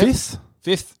 6th? Yep.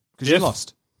 5th? Because you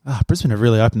lost. Brisbane have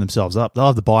really opened themselves up. They'll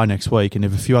have the bye next week, and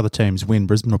if a few other teams win,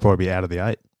 Brisbane will probably be out of the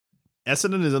 8.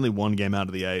 Essendon is only one game out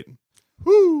of the 8.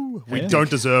 Woo! We don't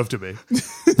deserve to be.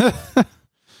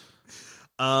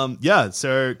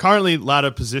 So currently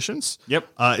ladder positions. Yep.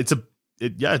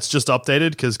 It's just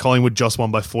updated because Collingwood just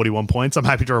won by 41 points. I'm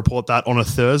happy to report that on a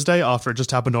Thursday after it just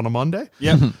happened on a Monday.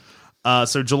 Yep.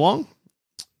 So Geelong,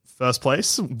 first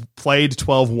place, played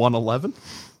 12-1-11.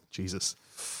 Jesus.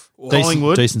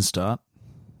 Collingwood Decent start.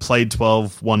 played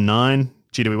 12-1-9.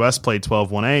 GWS played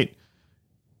 12-1-8.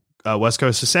 West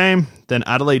Coast the same. Then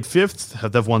Adelaide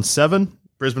 5th. They've won 7.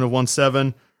 Brisbane have won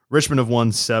 7. Richmond have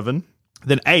won 7.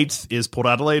 Then 8th is Port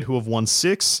Adelaide, who have won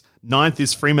 6. 9th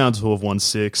is Fremantle, who have won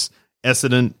 6.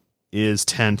 Essendon is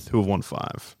 10th, who have won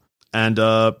 5. And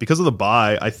because of the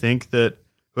bye, I think that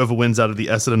whoever wins out of the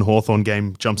Essendon-Hawthorn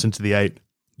game jumps into the 8.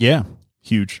 Yeah.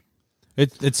 Huge.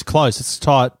 It's close. It's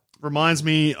tight. Reminds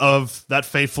me of that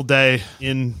fateful day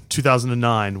in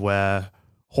 2009 where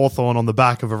Hawthorn, on the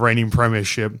back of a reigning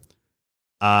premiership,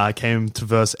 came to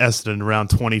verse Essendon in round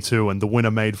 22, and the winner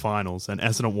made finals. And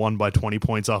Essendon won by 20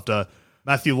 points after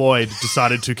Matthew Lloyd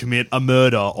decided to commit a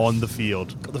murder on the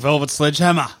field. Got the velvet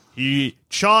sledgehammer. He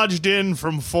charged in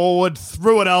from forward,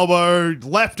 threw an elbow,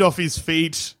 leapt off his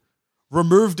feet,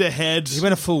 removed a head. He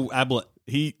went a full Ablett.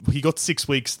 He got 6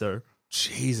 weeks, though.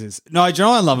 Jesus. No, do you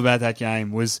know what I love about that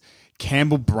game was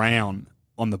Campbell Brown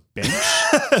on the bench.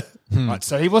 Right,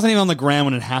 so he wasn't even on the ground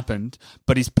when it happened,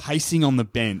 but he's pacing on the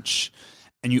bench.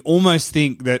 And you almost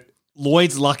think that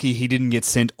Lloyd's lucky he didn't get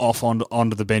sent off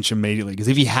onto the bench immediately, because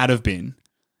if he had have been,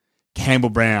 Campbell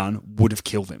Brown would have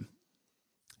killed him.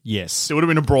 Yes. It would have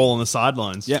been a brawl on the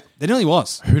sidelines. Yeah, there nearly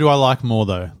was. Who do I like more,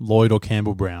 though? Lloyd or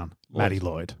Campbell Brown? Matty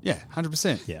Lloyd. Yeah,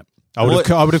 100%. Yeah. I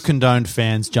would have condoned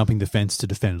fans jumping the fence to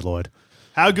defend Lloyd.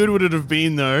 How good would it have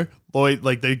been, though? Lloyd,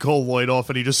 like, they call Lloyd off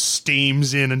and he just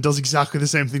steams in and does exactly the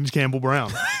same thing to Campbell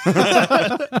Brown.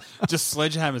 Just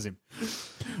sledgehammers him.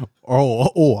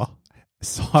 Or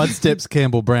sidesteps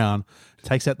Campbell Brown,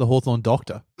 takes out the Hawthorn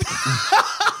doctor.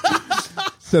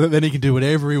 So that then he can do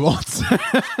whatever he wants. Do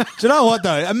you know what,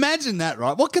 though? Imagine that,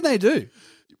 right? What can they do?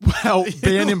 Well,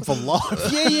 ban him for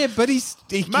life. Yeah, but he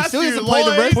still Matthew has to play the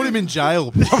Lloyd. rest. Put him in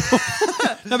jail.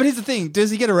 No, but here's the thing.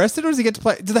 Does he get arrested or does he get to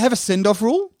play? Do they have a send-off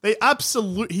rule? He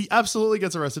absolutely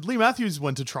gets arrested. Lee Matthews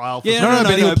went to trial for No,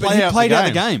 but he'll play he out played the out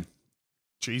the game. game.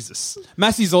 Jesus.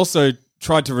 Massey's also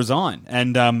tried to resign,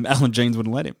 and Alan Jeans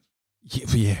wouldn't let him.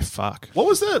 Yeah, fuck. What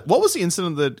was the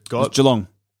incident that It was got Geelong.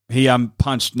 He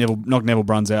knocked Neville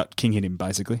Bruns out. King hit him,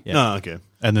 basically. Yeah. No, okay.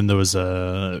 And then there was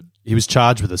he was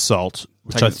charged with assault,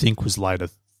 which Taken- I think was later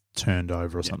turned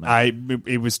over or something.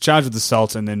 He was charged with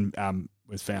assault and then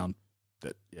was found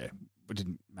that, it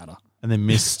didn't matter. and then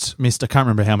missed. I can't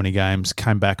remember how many games.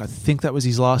 Came back. I think that was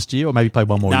his last year, or maybe played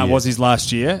one more. No, year. it was his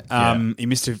last year. He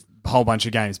missed a whole bunch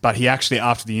of games, but he actually,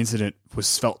 after the incident,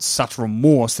 felt such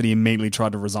remorse that he immediately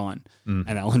tried to resign. And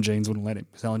Alan Jeans wouldn't let him.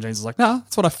 Because Alan Jeans was like, "Nah,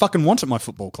 that's what I fucking want at my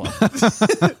football club."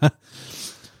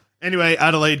 Anyway,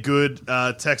 Adelaide good.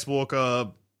 Tex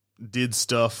Walker did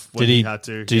stuff when Did he he had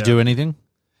to. Did he do anything?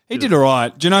 He did all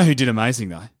right. Do you know who did amazing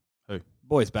though? Who?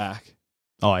 Boy's back.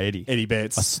 Oh, Eddie. Eddie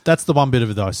Betts. That's the one bit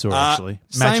of it that I saw actually.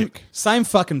 Magic. Same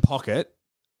fucking pocket,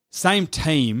 same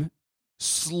team,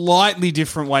 slightly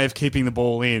different way of keeping the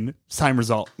ball in, same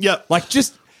result. Yep. Like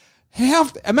just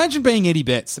imagine being Eddie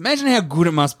Betts. Imagine how good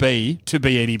it must be to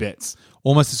be Eddie Betts.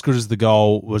 Almost as good as the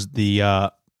goal was the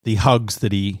hugs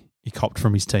that he copped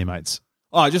from his teammates.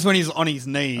 Oh, just when he's on his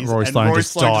knees Rory and Sloane Rory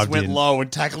just Sloane just dived went in. low and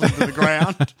tackled him to the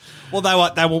ground. Well,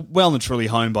 they were well and truly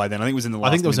home by then. I think it was in the last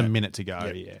I think there was minute. a minute to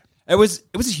go. Yeah. It was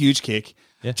a huge kick.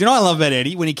 Yeah. Do you know what I love about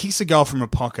Eddie? When he kicks a goal from a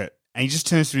pocket and he just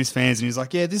turns to his fans and he's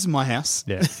like, "Yeah, this is my house.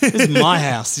 Yeah. This is my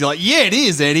house." You're like, "Yeah, it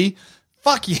is, Eddie.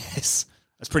 Fuck yes."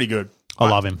 That's pretty good. I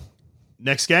love him.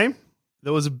 Next game,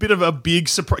 there was a bit of a big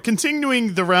surprise.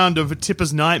 Continuing the round of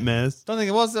Tipper's nightmares. Don't think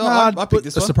it was. I picked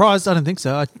this a one. surprise? I don't think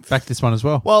so. I backed this one as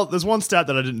well. Well, there's one stat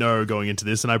that I didn't know going into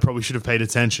this, and I probably should have paid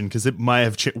attention because it might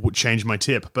have changed my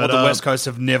tip. But But the West Coast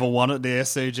have never won at the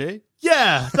SCG.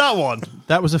 yeah, that one.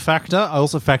 That was a factor. I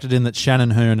also factored in that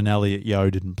Shannon Hearn and Elliot Yeo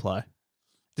didn't play.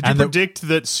 Did you And predict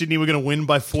that Sydney were going to win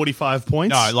by 45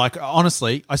 points? No, like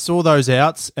honestly, I saw those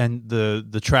outs and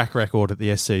the track record at the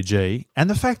SCG, and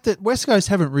the fact that West Coast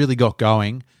haven't really got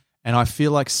going, and I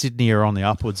feel like Sydney are on the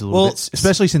upwards a little bit,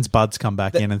 especially since Bud's come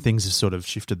back in and things have sort of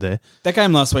shifted there. That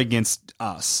game last week against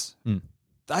us,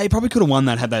 they probably could have won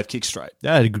that had they have kicked straight. They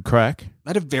had a good crack. They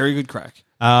had a very good crack.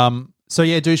 So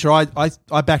yeah, Dusha,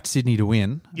 I backed Sydney to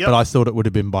win, Yep. but I thought it would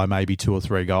have been by maybe 2 or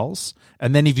 3 goals.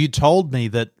 And then if you told me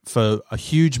that for a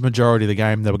huge majority of the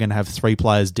game they were going to have 3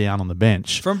 players down on the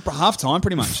bench, From half time,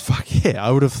 pretty much. fuck yeah, I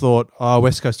would have thought,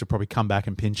 West Coast would probably come back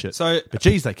and pinch it. So- but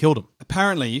geez, they killed them.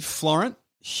 Apparently, Florent,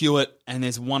 Hewitt, and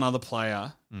there's one other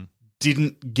player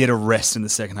didn't get a rest in the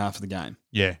second half of the game.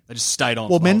 Yeah. They just stayed on.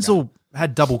 Well, for the whole game. Menzel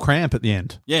had double cramp at the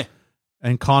end Yeah.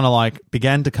 and kind of like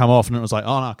began to come off, and it was like,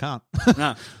 oh no, I can't.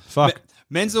 No. Fuck.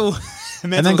 Menzel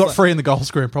And then got free in the goal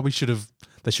square and probably they should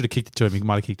have kicked it to him. He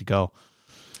might have kicked a goal.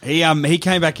 He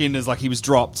came back in as like he was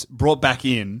dropped, brought back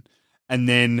in, and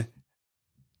then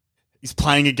he's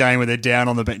playing a game where they're down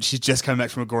on the bench. He's just come back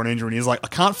from a groin injury, and he's like, I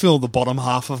can't feel the bottom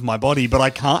half of my body, but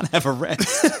I can't have a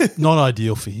rest. Not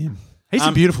ideal for him. He's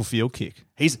a beautiful field kick.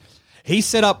 He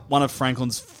set up one of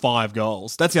Franklin's 5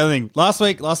 goals. That's the other thing. Last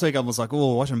week I was like,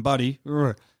 oh, watching Buddy.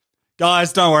 Ugh.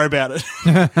 Guys, don't worry about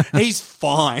it. He's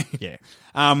fine. Yeah.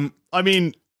 I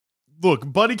mean,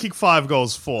 look, Buddy kicked 5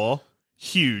 goals for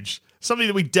huge. Something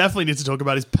that we definitely need to talk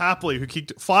about is Papley, who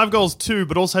kicked 5 goals too,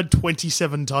 but also had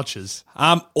 27 touches.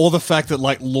 Or the fact that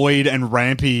like Lloyd and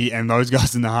Rampy and those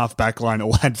guys in the half back line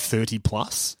all had 30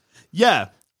 plus. Yeah,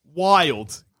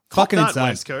 wild. Cop Fucking that, insane.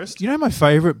 West Coast. Do you know who my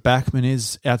favourite backman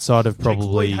is outside of Jake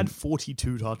probably Lloyd had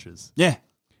 42 touches. Yeah.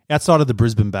 outside of the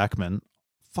Brisbane backman?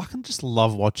 Fucking just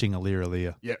love watching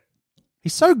Alir. Yep.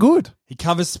 He's so good. He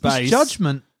covers space. His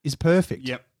judgment is perfect.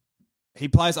 Yep. He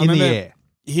plays I In the remember air.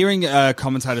 hearing a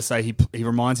commentator say he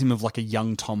reminds him of like a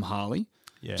young Tom Harley.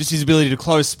 Yeah. Just his ability to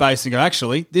close space and go,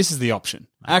 actually, this is the option.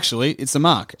 Actually, it's the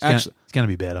mark. Actually, It's going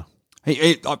to be better.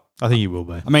 I I think he will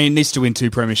be. mean, he needs to win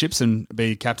 2 premierships and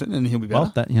be captain, and he'll be better.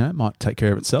 Well, that might take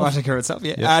care of itself. Might take care of itself,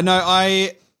 yeah.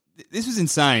 Yep. This was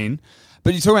insane.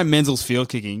 But you talk about Menzel's field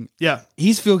kicking. Yeah.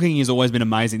 His field kicking has always been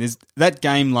amazing. There's that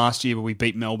game last year where we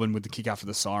beat Melbourne with the kick after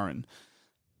the siren.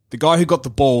 The guy who got the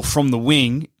ball from the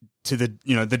wing to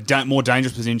the more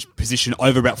dangerous position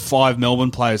over about 5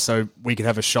 Melbourne players so we could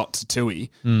have a shot to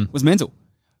Tui was Menzel.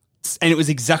 And it was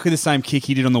exactly the same kick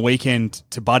he did on the weekend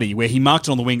to Buddy, where he marked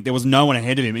it on the wing. There was no one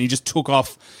ahead of him, and he just took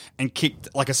off and kicked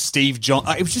like a Steve John.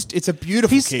 It's a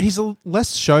beautiful kick. He's a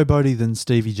less showboaty than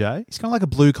Stevie J. He's kind of like a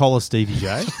blue collar Stevie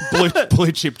J.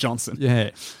 blue chip Johnson. Yeah.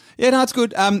 Yeah, no, it's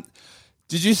good.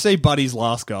 Did you see Buddy's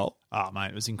last goal? Oh, mate,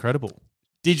 it was incredible.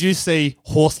 Did you see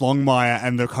Horst Longmire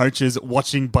and the coaches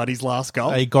watching Buddy's last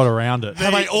goal? They got around it. How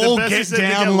they The all best get is that they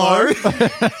down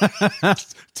get low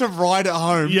to ride it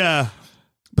home. Yeah.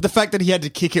 But the fact that he had to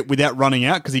kick it without running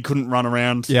out because he couldn't run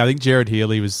around. Yeah, I think Jared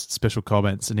Healy was special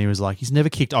comments, and he was like, he's never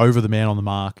kicked over the man on the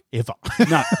mark, ever.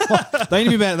 No. They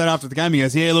interviewed about that after the game. He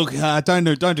goes, yeah, look, don't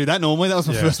do that normally. That was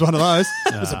my first one of those.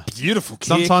 It was a beautiful kick.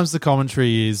 Sometimes the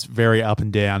commentary is very up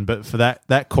and down, but for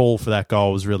that call for that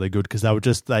goal was really good because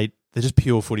they they're just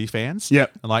pure footy fans.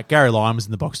 Yep. And like Gary Lyon was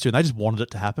in the box too, and they just wanted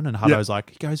it to happen. And Hutto's like,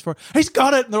 he goes for it. He's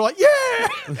got it. And they're like, yeah.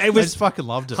 They just fucking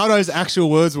loved it. Hutto's actual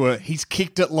words were, he's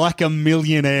kicked it like a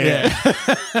millionaire.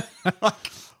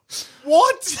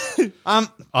 What? And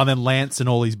then Lance and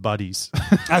all his buddies.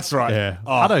 That's right. Yeah.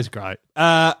 Oh, Hutto's great.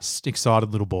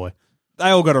 Excited little boy. they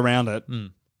all got around it.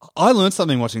 I learned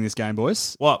something watching this game,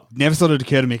 boys. What? Never thought it'd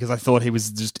occur to me because I thought he was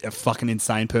just a fucking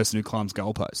insane person who climbs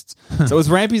goalposts. So it was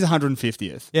Rampy's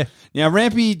 150th. Yeah. Now,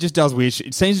 Rampy just does weird shit.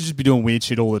 It seems to just be doing weird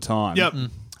shit all the time. Yep.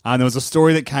 And there was a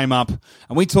story that came up,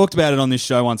 and we talked about it on this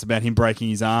show once about him breaking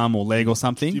his arm or leg or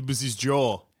something. It was his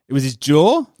jaw. It was his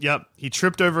jaw? Yep. He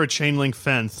tripped over a chain link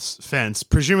fence,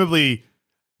 presumably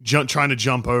trying to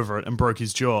jump over it, and broke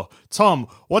his jaw. Tom,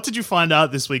 what did you find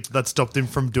out this week that stopped him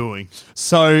from doing?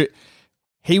 So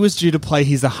he was due to play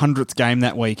his 100th game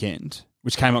that weekend,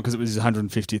 which came up because it was his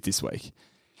 150th this week.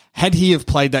 Had he have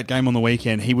played that game on the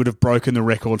weekend, he would have broken the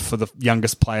record for the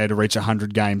youngest player to reach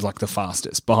 100 games, like the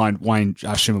fastest, behind Wayne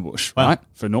Schimmerbusch, right,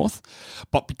 for North.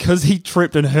 But because he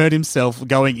tripped and hurt himself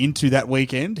going into that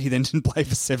weekend, he then didn't play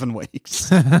for 7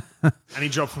 weeks. And he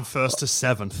dropped from 1st to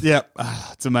 7th. Yeah,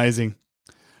 it's amazing.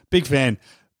 Big fan.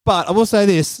 But I will say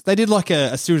this, they did like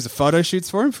a series of photo shoots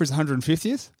for him for his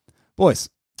 150th. Boys,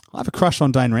 I have a crush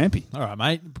on Dane Rampy. All right,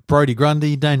 mate. Brody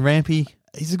Grundy, Dane Rampy.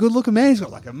 He's a good looking man. He's got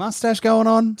like a mustache going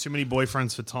on. Too many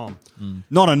boyfriends for Tom.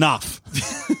 Not enough.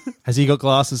 Has he got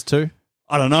glasses too?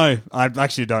 I don't know. I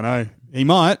actually don't know. He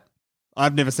might.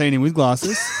 I've never seen him with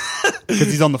glasses because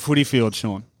he's on the footy field,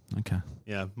 Sean. Okay.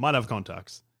 Yeah, might have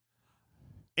contacts.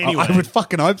 Anyway. Anyway, I would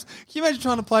fucking hope. Can you imagine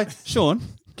trying to play? Sean,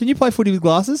 can you play footy with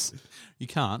glasses? You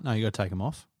can't. No, you got to take them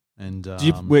off. And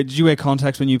Did you wear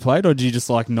contacts when you played, or did you just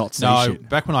like not see no, shit?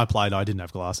 back when I played, I didn't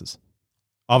have glasses.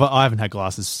 I haven't had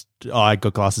glasses. I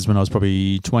got glasses when I was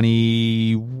probably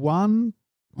 21.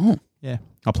 Oh. Yeah.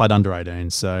 I played under 18,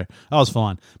 so I was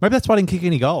fine. Maybe that's why I didn't kick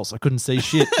any goals. I couldn't see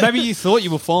shit. Maybe you thought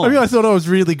you were fine. Maybe I thought I was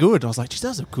really good. I was like, geez, that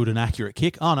was a good and accurate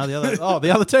kick. Oh, no,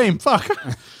 the other team. Fuck.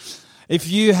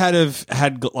 If you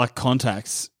had like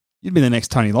contacts, you'd be the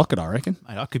next Tony Lockett, I reckon.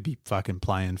 Mate, I could be fucking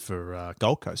playing for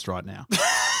Gold Coast right now.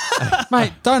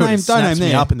 Mate, don't aim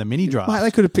me there. up in the mini draft. Mate, they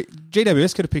could have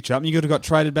GWS could have picked you up, and you could have got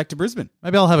traded back to Brisbane.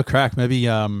 Maybe I'll have a crack. Maybe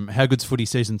How Good's Footy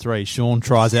Season 3, Sean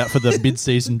tries out for the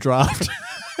mid-season draft.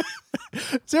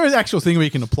 Is there an actual thing where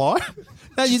you can apply?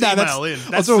 No, email in.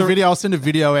 I'll send a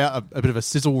video out, a bit of a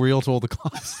sizzle reel to all the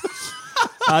clubs.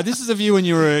 This is of you when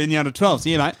you were in the under 12s.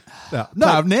 Yeah, mate.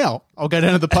 No, now I'll go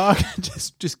down to the park and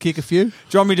just kick a few. Do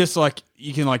you want me just like,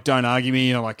 you can like don't argue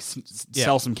me,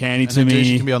 sell some candy And to then me.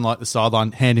 You can be on like the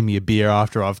sideline handing me a beer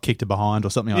after I've kicked it behind or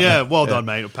something like yeah, that. well done,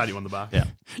 mate. I'll pat you on the back. Yeah.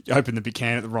 You open the big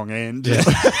can at the wrong end. Yeah.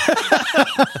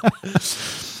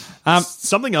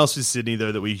 Something else with Sydney,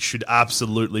 though, that we should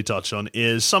absolutely touch on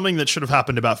is something that should have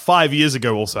happened about 5 years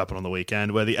ago, also happened on the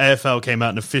weekend, where the AFL came out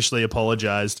and officially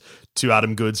apologised to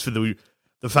Adam Goodes for the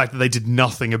fact that they did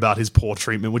nothing about his poor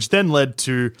treatment, which then led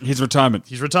to His retirement.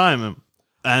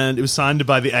 And it was signed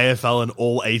by the AFL and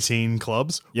all 18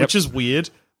 clubs, which is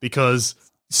weird because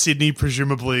Sydney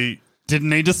presumably... Didn't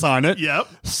need to sign it. Yep.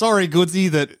 Sorry, Goodsy,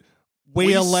 that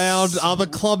we allowed other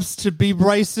clubs to be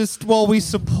racist while we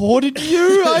supported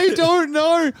you. I don't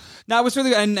know. No, it was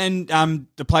really good. And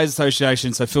the Players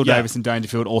Association, so Phil Davis and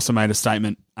Dangerfield also made a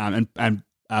statement. And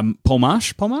Paul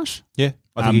Marsh? Yeah.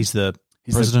 I think he's the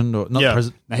president or not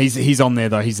president. No, he's on there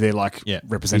though. He's their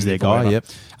representative. He's their guy. Yep.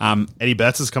 Eddie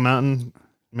Betts has come out and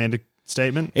made a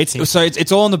statement.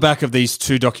 It's all on the back of these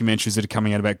 2 documentaries that are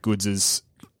coming out about Goods's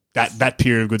that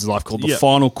period of Goods' life called The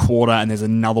Final Quarter, and there's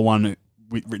another one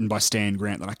written by Stan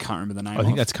Grant that I can't remember the name of. I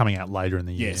think that's coming out later in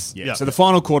the year. Yes, yeah. So The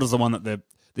Final Quarter is the one that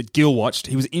Gil watched.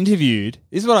 He was interviewed.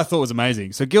 This is what I thought was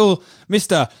amazing. So Gil,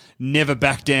 Mr. Never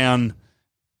Back Down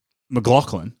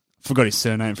McLaughlin, forgot his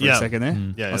surname for a second there.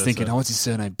 Yeah, I was that's thinking, it. what's his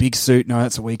surname? Big Suit? No,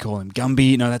 that's what we call him.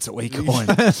 Gumby? No, that's what we call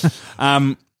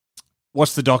him.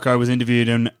 Watched the doco, was interviewed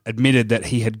and admitted that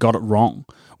he had got it wrong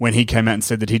when he came out and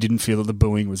said that he didn't feel that the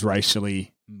booing was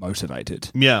racially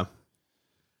motivated. Yeah.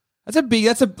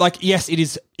 Yes,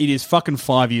 it is fucking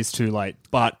 5 years too late,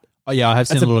 but Oh, yeah, I have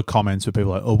seen a lot of comments where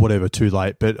people are like, oh, whatever, too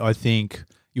late. But I think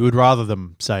you would rather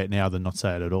them say it now than not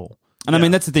say it at all. And I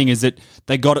mean, that's the thing, is that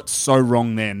they got it so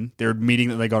wrong then. They're admitting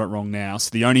that they got it wrong now. So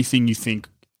the only thing you think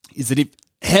is that if,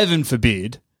 heaven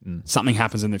forbid, something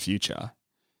happens in the future,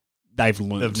 they've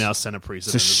learned. They've now sent a So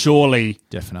precedent. surely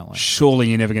Definitely.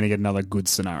 you're never going to get another good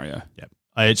scenario. Yep.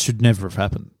 It should never have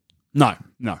happened. No.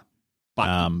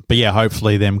 But yeah,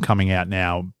 hopefully them coming out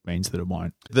now means that it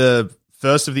won't. The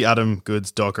first of the Adam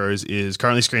Goods docos is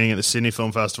currently screening at the Sydney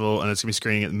Film Festival, and it's going to be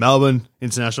screening at the Melbourne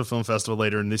International Film Festival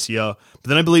later in this year. But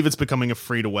then I believe it's becoming a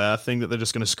free-to-wear thing that they're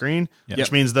just going to screen,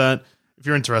 which means that if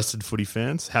you're interested, footy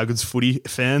fans, How Good's footy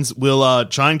fans, will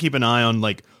try and keep an eye on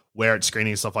like where it's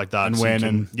screening and stuff like that. And so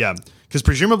when. Because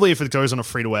presumably if it goes on a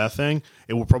free-to-wear thing,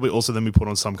 it will probably also then be put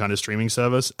on some kind of streaming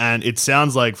service. And it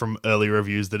sounds like from early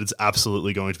reviews that it's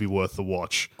absolutely going to be worth the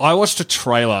watch. I watched a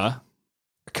trailer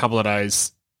a couple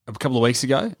of weeks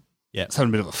ago. Yeah. I was having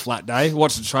a bit of a flat day.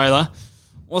 Watched the trailer.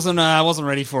 Wasn't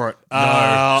ready for it.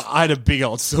 I had a big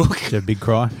old sook. Did a big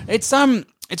cry. It's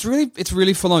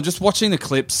really full on. Just watching the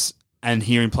clips and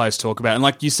hearing players talk about it. And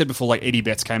like you said before, like Eddie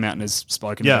Betts came out and has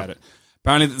spoken about it.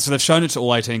 Apparently, so they've shown it to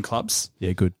all 18 clubs.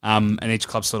 Yeah, good. And each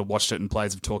club sort of watched it and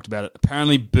players have talked about it.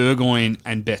 Apparently, Burgoyne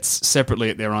and Betts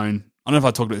separately at their own, I don't know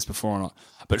if I talked about this before or not,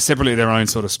 but separately at their own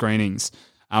sort of screenings,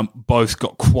 both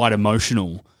got quite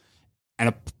emotional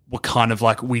and were kind of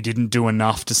like, we didn't do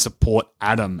enough to support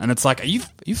Adam. And it's like, are you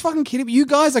fucking kidding me? You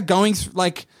guys are going through,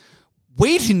 like,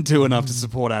 we didn't do enough to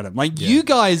support Adam. Like, you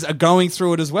guys are going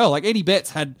through it as well. Like, Eddie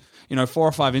Betts had, 4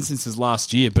 or 5 instances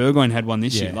last year. Burgoyne had one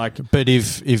this year. Like, but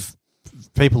if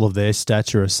people of their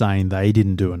stature are saying they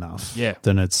didn't do enough,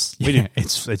 then it's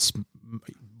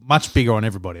much bigger on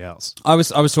everybody else. I was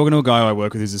talking to a guy I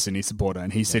work with who's a Sydney supporter,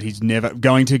 and he said he's never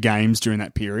going to games during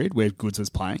that period where Goods was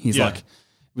playing. He's like, it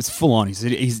was full on. He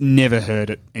said he's never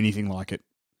heard anything like it.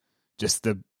 Just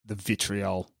the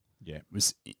vitriol,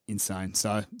 was insane.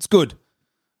 So it's good.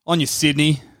 On your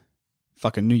Sydney,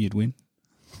 fucking knew you'd win.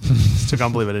 Still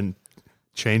can't believe I didn't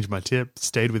change my tip.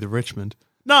 Stayed with Richmond.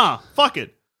 Nah, fuck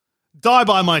it. Die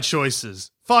by my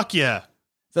choices. Fuck yeah.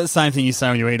 Is that the same thing you say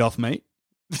when you eat off meat?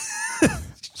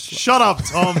 Shut up,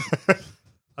 Tom.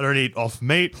 I don't eat off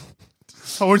meat.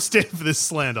 I won't stand for this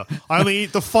slander. I only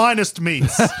eat the finest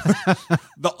meats.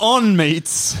 The on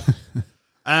meats.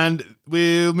 And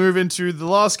we'll move into the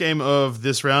last game of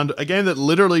this round, a game that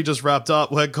literally just wrapped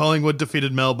up where Collingwood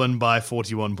defeated Melbourne by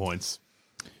 41 points.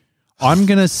 I'm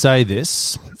going to say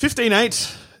this.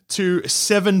 15-8 to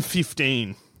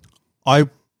 7-15. I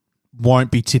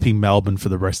won't be tipping Melbourne for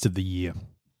the rest of the year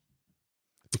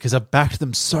because I've backed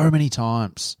them so many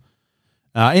times.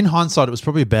 In hindsight, it was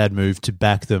probably a bad move to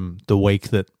back them the week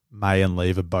that May and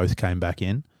Lever both came back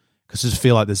in because I just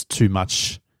feel like there's too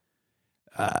much.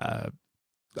 I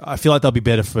feel like they'll be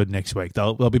better for next week.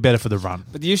 They'll be better for the run.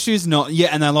 But the issue is not,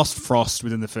 and they lost Frost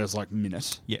within the first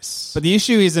minute. Yes. But the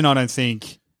issue isn't, I don't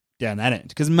think, down that end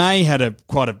because May had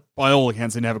by all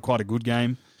accounts, didn't have quite a good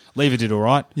game. Lever did all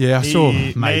right. Yeah, I saw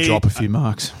May drop a few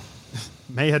marks.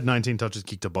 May had 19 touches,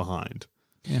 kicked up behind.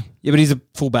 Yeah, but he's a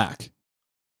full-back.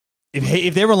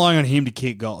 If they're relying on him to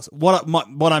kick goals, what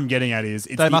I'm getting at is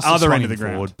it's they the must other have end of swung the him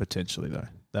ground. forward potentially though.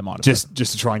 They might have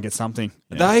just to try and get something.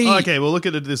 Yeah. Okay, well, look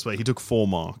at it this way. He took 4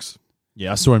 marks.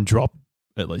 Yeah, I saw him drop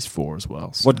at least 4 as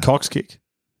well. So. What Cox kick?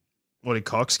 What did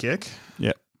Cox kick?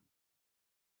 Yeah.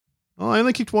 Oh, I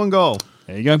only kicked 1 goal.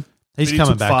 There you go. He's But he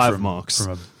coming took back 5 from marks.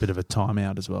 from a bit of a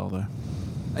timeout as well though.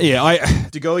 Yeah,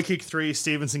 DeGoey kicked 3,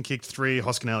 Stevenson kicked 3,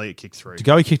 Hoskin Elliott kicked 3.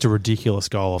 DeGoey kicked a ridiculous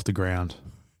goal off the ground.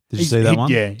 Did you see that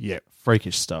one? Yeah.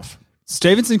 Freakish stuff.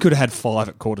 Stevenson could have had 5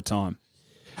 at quarter time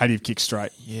had he kicked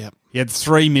straight. Yeah. He had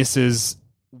 3 misses,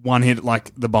 1 hit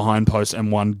like the behind post,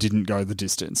 and 1 didn't go the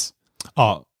distance.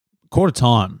 Oh, quarter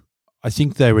time. I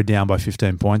think they were down by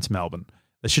 15 points, Melbourne.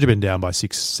 They should have been down by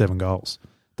 6-7 goals.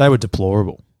 They were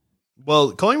deplorable.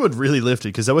 Well, Collingwood really lifted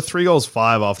because they were 3 goals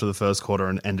 5 after the first quarter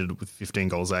and ended with 15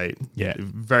 goals 8. Yeah. It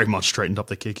very much straightened up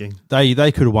the kicking. They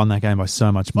could have won that game by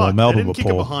so much more. But Melbourne they were didn't kick it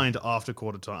poor. behind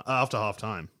after half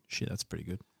time. Shit, that's pretty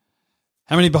good.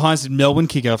 How many behinds did Melbourne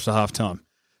kick after half time?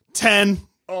 10.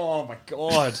 Oh, my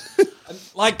God.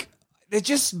 Like, they're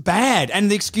just bad.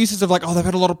 And the excuses of like, they've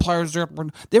had a lot of players.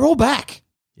 They're all back.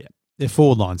 Yeah. Their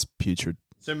forward line's putrid.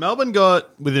 So Melbourne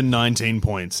got within 19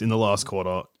 points in the last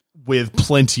quarter with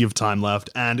plenty of time left,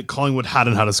 and Collingwood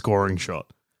hadn't had a scoring shot.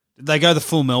 Did they go the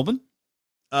full Melbourne?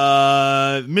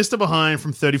 Missed a behind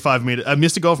from 35 meters.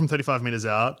 Missed a goal from 35 meters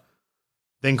out.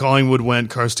 Then Collingwood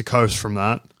went coast to coast from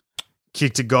that.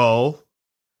 Kicked a goal.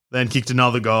 Then kicked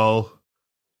another goal.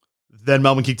 Then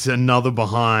Melbourne kicked another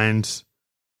behind.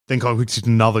 Then Collingwood kicked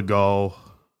another goal.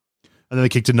 And then they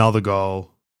kicked another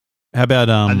goal. How about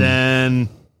And then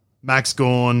Max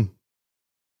Gawn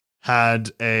had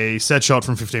a set shot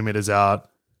from 15 meters out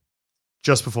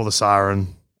just before the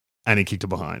siren, and he kicked it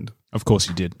behind. Of course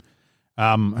he did.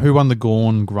 Who won the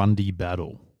Gawn-Grundy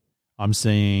battle? I'm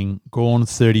seeing Gawn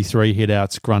 33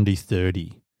 hit-outs, Grundy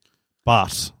 30.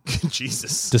 But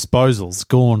Jesus. disposals,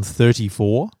 Gawn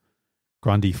 34,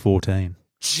 Grundy 14.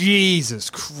 Jesus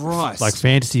Christ. Like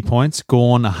fantasy points,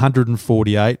 Gawn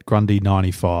 148, Grundy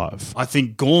 95. I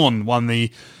think Gawn won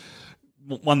the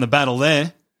battle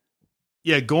there.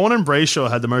 Yeah, Gawn and Brayshaw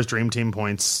had the most Dream Team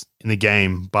points in the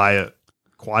game by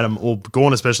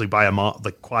Gawn especially by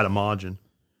quite a margin.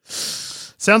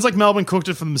 Sounds like Melbourne cooked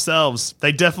it for themselves.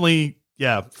 They definitely,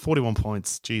 41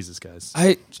 points. Jesus, guys.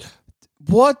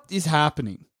 What is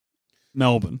happening,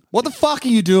 Melbourne? What the fuck are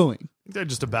you doing? They're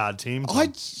just a bad team.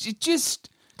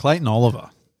 Clayton Oliver.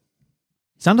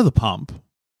 He's under the pump.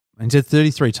 And he's had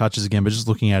 33 touches again, but just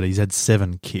looking at it, he's had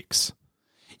 7 kicks.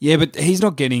 Yeah, but he's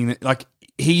not getting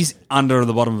he's under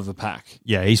the bottom of the pack.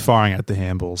 Yeah, he's firing at the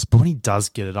handballs. But when he does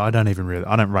get it, I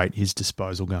don't rate his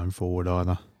disposal going forward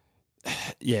either.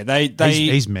 Yeah,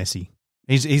 he's messy.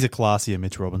 He's a classier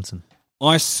Mitch Robinson.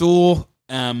 I saw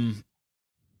 2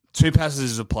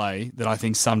 passages of play that I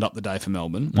think summed up the day for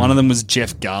Melbourne. One of them was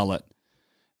Jeff Garlett.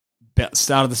 About the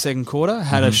start of the second quarter,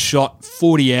 had a shot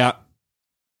 40 out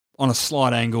on a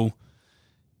slight angle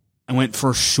and went for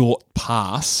a short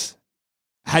pass.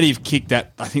 Had he have kicked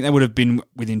that, I think they would have been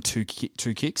within two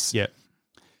kicks. Yeah.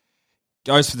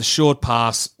 Goes for the short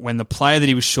pass when the player that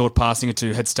he was short passing it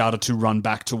to had started to run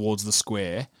back towards the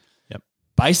square. Yep.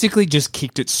 Basically just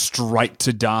kicked it straight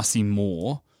to Darcy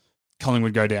Moore.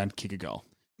 Collingwood go down, kick a goal.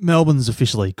 Melbourne's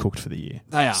officially cooked for the year.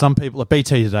 They are. Some people, like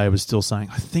BT today was still saying,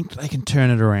 I think they can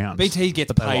turn it around. BT gets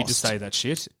But they paid to lost. say that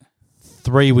shit.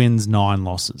 3 wins, 9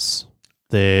 losses.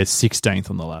 They're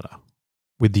 16th on the ladder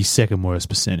with the second worst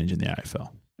percentage in the AFL.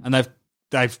 And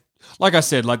they've like I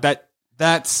said, like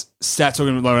that's stats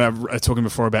talking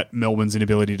before about Melbourne's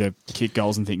inability to kick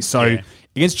goals and things. So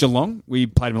against Geelong, we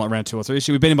played them like round 2 or 3.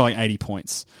 So we beat them by like 80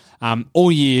 points.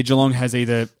 All year, Geelong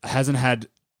hasn't had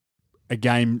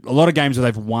a lot of games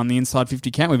where they've won the inside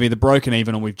 50 count. We've either broken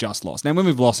even or we've just lost. Now, when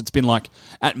we've lost, it's been like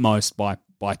at most by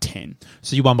 10.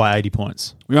 So you won by 80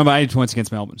 points. We won by 80 points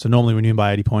against Melbourne. So normally when you win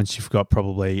by 80 points, you've got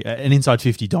probably an inside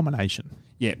 50 domination.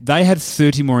 Yeah, they had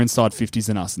 30 more inside 50s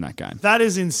than us in that game. That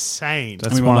is insane.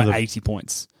 That's and we one won of by the 80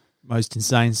 points. most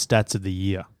insane stats of the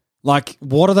year. Like,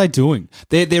 what are they doing?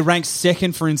 They're ranked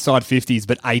second for inside 50s,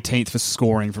 but 18th for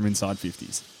scoring from inside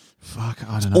 50s. Fuck,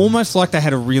 I don't know. Almost like they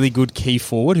had a really good key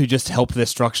forward who just helped their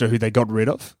structure, who they got rid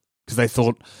of because they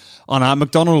thought, oh no,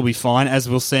 McDonald will be fine, as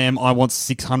will Sam. I want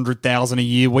 600,000 a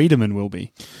year. Wiedemann will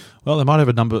be. Well, they might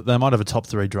have a top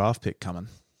 3 draft pick coming.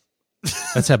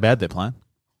 That's how bad they're playing.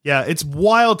 Yeah, it's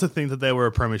wild to think that they were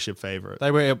a premiership favourite.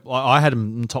 I had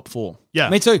them in top 4. Yeah.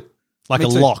 Me too. Like Me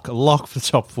too. a lock for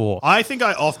top 4. I think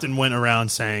I often went around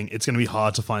saying it's going to be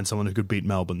hard to find someone who could beat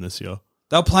Melbourne this year.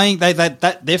 They were playing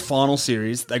their final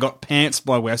series. They got pantsed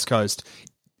by West Coast,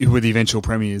 who were the eventual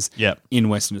premiers in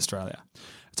Western Australia.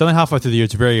 It's only halfway through the year.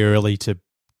 It's very early to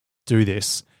do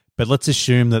this, but let's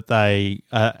assume that they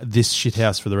this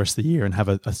shithouse for the rest of the year and have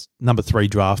a number 3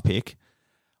 draft pick.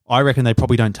 I reckon they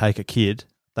probably don't take a kid.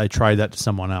 They trade that to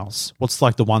someone else. What's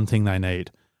like the one thing they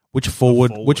need? Which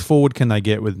forward can they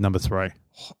get with number 3?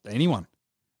 Anyone.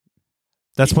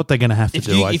 That's what they're going to have to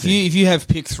do. If you have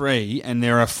pick 3 and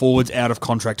there are forwards out of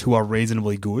contract who are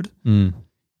reasonably good,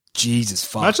 Jesus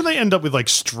fuck. Imagine they end up with like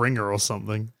Stringer or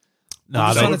something. No,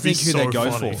 I'm they trying to would be think who so they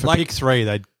go funny. for. for pick 3,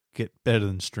 they'd get better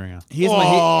than Stringer.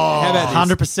 How about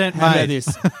this? 100%, How about mate.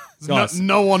 this? No, Guys,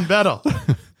 no one better.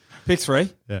 pick 3,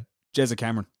 Yeah. Jezza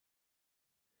Cameron.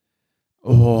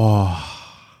 Oh,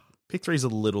 Pick 3's a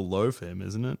little low for him,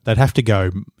 isn't it? they'd have to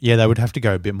go. Yeah, they would have to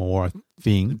go a bit more, I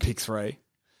think. Pick 3.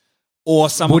 Or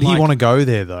someone Would he like, want to go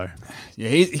there though?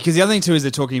 Yeah, because the other thing too is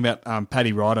they're talking about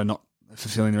Paddy Ryder not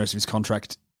fulfilling the rest of his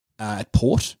contract at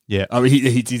Port. Yeah.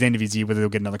 It's his end of his year, whether he'll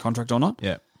get another contract or not.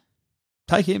 Yeah.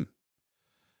 Take him.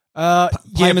 Play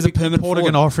him as a permanent Port are forward.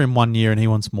 going to offer him 1 year and he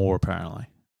wants more apparently.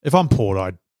 If I'm Port,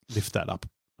 I'd lift that up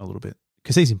a little bit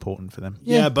because he's important for them.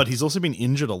 Yeah, but he's also been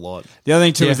injured a lot. The other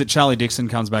thing too Yeah. is that Charlie Dixon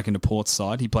comes back into Port's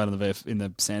side. He played on the VF in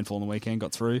the Sandfall on the weekend,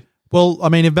 got through. Well, I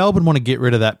mean, if Melbourne want to get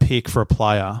rid of that pick for a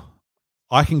player,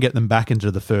 I can get them back into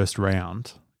the first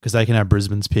round because they can have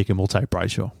Brisbane's pick and we'll take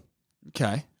Brayshaw.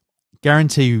 Okay.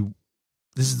 Guarantee,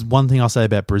 this is one thing I'll say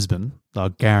about Brisbane, they'll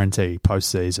guarantee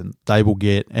postseason they will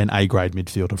get an A-grade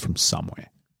midfielder from somewhere.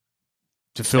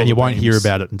 To fill And you the won't hear beams.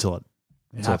 about it until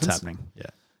it's happens? happening. Yeah.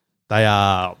 They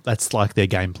are, that's like their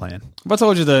game plan. I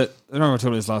told you that, I don't know if I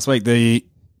told you this last week, the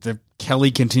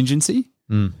Kelly contingency,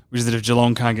 which is that if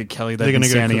Geelong can't get Kelly, they've been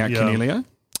gonna go sounding out yeah. Cornelio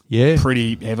Yeah.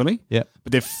 pretty heavily. Yeah.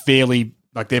 But they're fairly,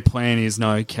 like their plan is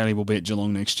no, Kelly will be at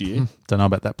Geelong next year. Don't know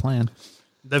about that plan.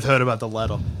 They've heard about the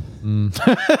letter.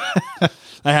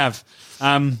 They have.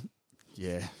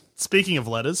 Yeah. Speaking of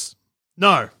letters,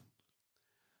 no.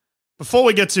 Before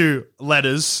we get to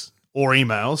letters or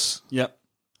emails, Yep.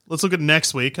 let's look at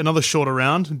next week. Another shorter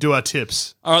round. And do our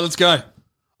tips. All right, let's go.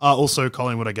 Also,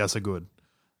 Collingwood, I guess, are good.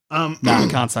 No, I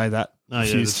can't say that. Oh, yeah,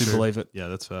 Refuse that's to true. believe it. Yeah,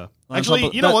 that's fair. On Actually, top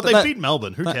of- you know that- what? They that- beat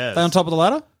Melbourne. Who cares? They on top of the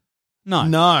ladder? No.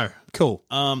 No. Cool.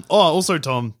 Also,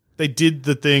 Tom, they did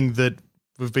the thing that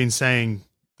we've been saying.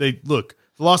 The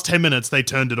last 10 minutes, they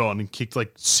turned it on and kicked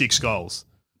like 6 goals.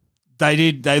 They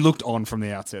did. They looked on from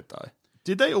the outset, though.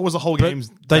 Did they? Or was the whole game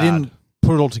They bad? didn't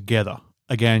put it all together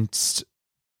against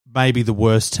maybe the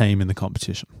worst team in the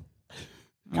competition.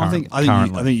 I think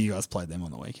Currently. you guys played them on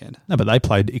the weekend. No, but they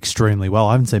played extremely well.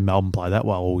 I haven't seen Melbourne play that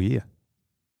well all year.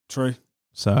 True.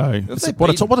 So Have they what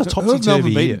a beaten? top Who have topsy Melbourne turvy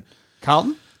year. beaten?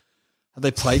 Carlton? Have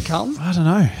they played Carlton? I don't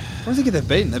know. I don't think they've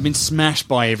beaten. They've been smashed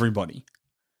by everybody.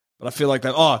 But I feel like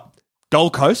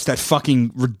Gold Coast, that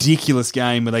fucking ridiculous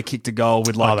game where they kicked a goal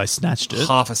with They snatched it.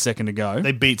 half a second to go.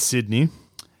 They beat Sydney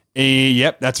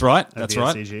Yep, that's right. at That's the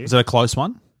right. SCG. Was it a close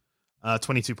one?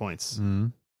 22 points.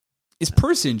 Is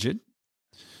Bruce injured?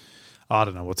 I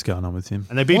don't know what's going on with him.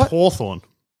 And they beat What? Hawthorn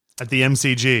at the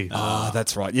MCG.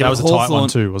 That's right. Yeah, That was a but tight one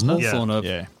too, wasn't it? Hawthorn are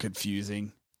Yeah.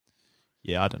 confusing.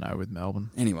 Yeah, I don't know with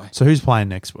Melbourne. Anyway. So who's playing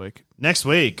next week? Next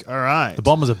week. All right. The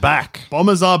Bombers are back.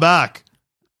 Bombers are back.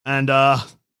 And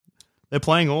they're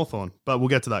playing Hawthorn. But we'll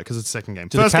get to that because it's the second game.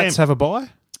 Do First the Cats game. have a bye?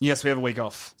 Yes, we have a week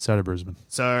off. So do Brisbane.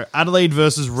 So Adelaide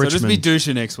versus So Richmond. just be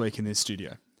doucher next week in this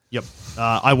studio. Yep.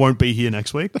 I won't be here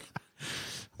next week.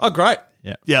 Oh, great.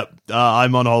 Yep.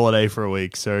 I'm on holiday for a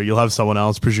week, so you'll have someone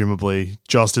else, presumably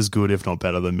just as good, if not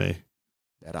better than me.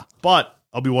 Better. But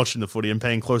I'll be watching the footy and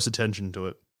paying close attention to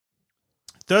it.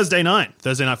 Thursday night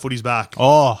footy's back.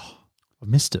 Oh, I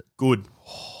missed it. Good.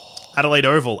 Adelaide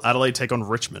Oval. Adelaide take on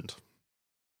Richmond.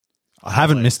 I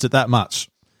haven't missed it that much.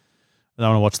 I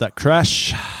don't want to watch that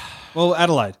crash. Well,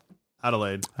 Adelaide.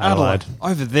 Adelaide.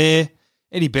 Over there.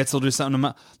 Eddie Betts will do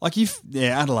something.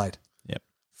 Adelaide. Yep.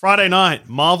 Friday night,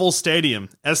 Marvel Stadium.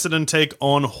 Essendon take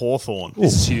on Hawthorn.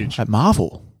 This is huge. At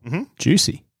Marvel. Mm-hmm.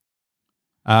 Juicy.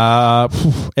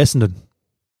 Essendon.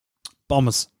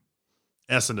 Bombers.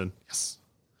 Essendon. Yes.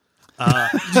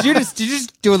 Did you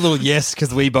just do a little yes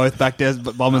because we both backed their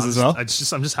Bombers as well? I'm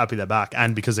just happy they're back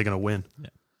and because they're going to win.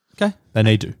 Okay. They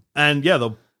need to. And yeah,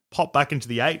 they'll pop back into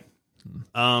the 8.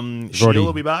 already- Sheila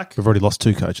will be back. We've already lost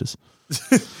 2 coaches.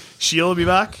 Sheila will be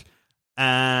back.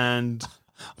 And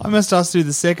I must ask who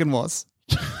the second was.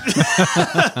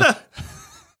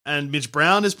 and Mitch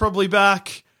Brown is probably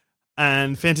back.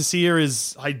 And Fantasia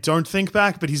is, I don't think,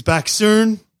 back, but he's back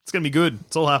soon. It's going to be good.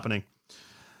 It's all happening.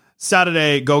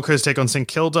 Saturday, Gold Coast take on St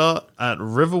Kilda at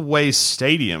Riverway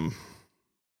Stadium.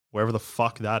 Wherever the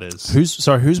fuck that is.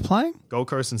 Who's playing? Gold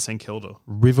Coast and St Kilda.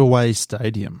 Riverway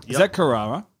Stadium. Is that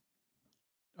Carrara?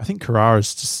 I think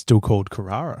Carrara's just still called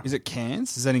Carrara. Is it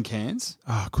Cairns? Is that in Cairns?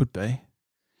 Oh, could be.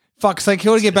 Fuck, St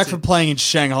Kilda get back from playing in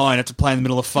Shanghai and have to play in the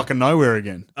middle of fucking nowhere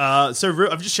again. So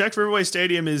I've just checked. Riverway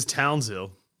Stadium is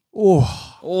Townsville.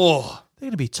 Oh, They're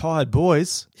going to be tired,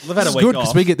 boys. They've had a This is week good off.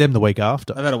 because we get them the week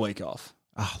after. I've had a week off.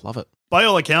 Love it. By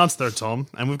all accounts, though, Tom,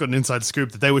 and we've got an inside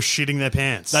scoop that they were shitting their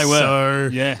pants. They were. So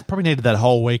Yeah. Probably needed that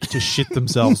whole week to shit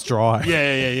themselves dry.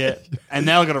 Yeah. And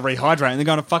now they've got to rehydrate and they're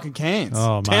going to fucking Cairns.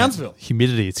 Oh, mate. Townsville.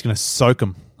 Humidity. It's going to soak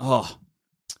them. Oh.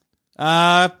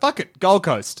 Fuck it. Gold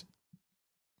Coast.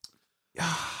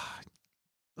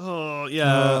 Oh, yeah.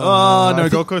 I no,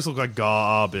 think- Gold Coast look like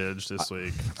garbage this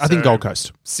week. I think So, Gold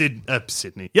Coast.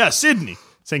 Sydney. Yeah, Sydney.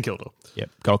 St Kilda. Yep,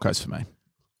 Gold Coast for me.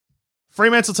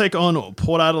 Fremantle take on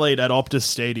Port Adelaide at Optus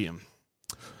Stadium.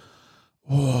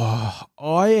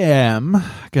 I am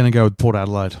going to go with Port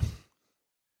Adelaide.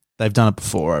 They've done it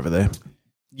before over there.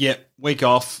 Yeah, week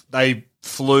off. They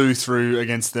flew through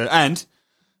against and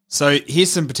so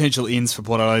here's some potential ins for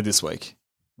Port Adelaide this week.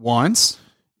 Wines.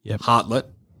 Yep. Hartlett.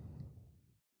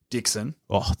 Dixon.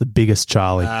 Oh, the biggest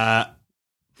Charlie.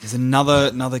 There's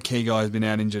another key guy who's been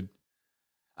out injured.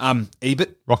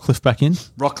 Ebert. Rockcliffe back in.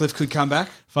 Rockcliffe could come back.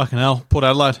 Fucking hell. Port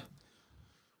Adelaide.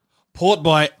 Port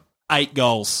by 8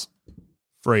 goals.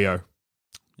 Freo.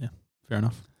 Yeah, fair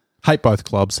enough. Hate both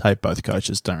clubs. Hate both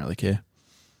coaches. Don't really care.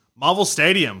 Marvel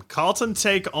Stadium. Carlton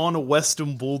take on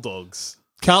Western Bulldogs.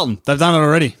 Carlton. They've done it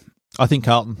already. I think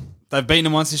Carlton. They've beaten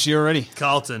them once this year already.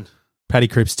 Carlton. Paddy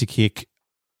Cripps to kick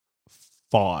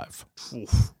 5.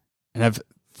 Oof, And have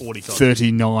 40 touches.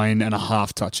 39 and a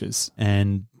half touches.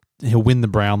 And he'll win the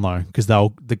Brownlow because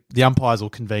the umpires will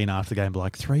convene after the game and be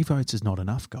like, 3 votes is not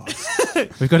enough, guys.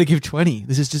 We've got to give 20.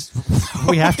 This is just,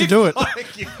 we have to do it.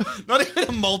 Not even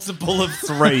a multiple of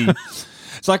 3.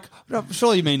 It's like,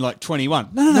 surely you mean like 21.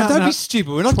 No, don't be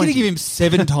stupid. We're not going to give him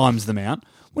 7 times the amount.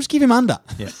 We'll just give him under.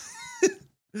 Yeah.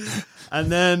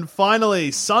 And then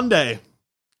finally, Sunday,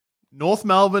 North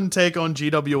Melbourne take on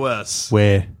GWS.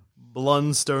 Where?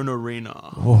 Blundstone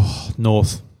Arena. Oh,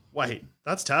 North. Wait,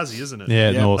 that's Tassie, isn't it?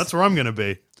 Yeah, North. That's where I'm going to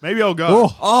be. Maybe I'll go.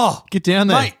 Oh, Get down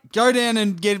there. mate, go down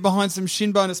and get behind some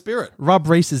Shinbone of Spirit. Rub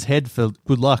Reese's head for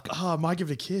good luck. I might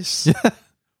give it a kiss.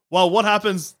 Well, what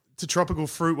happens to tropical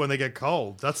fruit when they get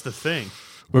cold? That's the thing.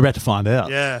 We're about to find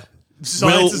out. Yeah.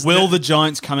 Science is Will the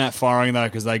Giants come out firing, though,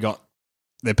 because they got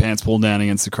their pants pulled down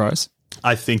against the Crows?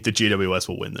 I think the GWS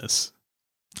will win this.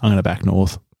 I'm going to back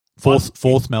North.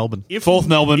 Fourth Melbourne. Fourth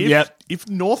Melbourne, yep. If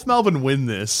North Melbourne win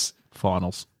this,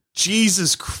 Finals.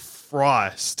 Jesus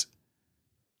Christ.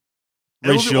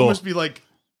 Reece It would Shaw. almost be like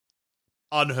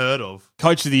unheard of.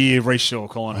 Coach of the Year, Reece Shaw,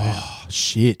 calling it out. Oh,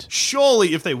 shit.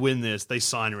 Surely if they win this, they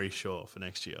sign Reece Shaw for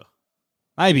next year.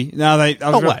 Maybe. No, they...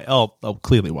 I'll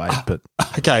clearly wait, but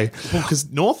Okay. Well, because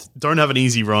North don't have an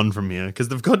easy run from here because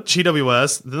they've got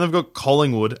GWS, then they've got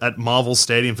Collingwood at Marvel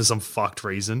Stadium for some fucked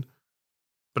reason.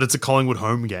 But it's a Collingwood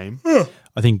home game.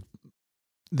 I think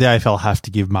the AFL have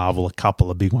to give Marvel a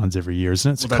couple of big ones every year, isn't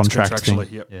it? It's Well, a that's contract thing.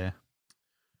 contractually, yep. Yeah.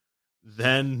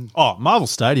 Then Oh, Marvel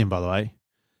Stadium, by the way.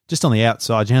 Just on the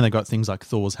outside, you know, they've got things like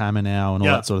Thor's hammer now and all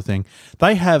Yeah. that sort of thing.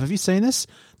 They have you seen this?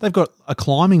 They've got a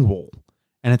climbing wall.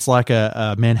 And it's like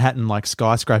a Manhattan like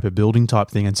skyscraper building type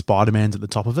thing, and Spider-Man's at the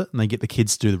top of it, and they get the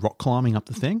kids to do the rock climbing up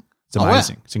the thing. It's Oh, wow.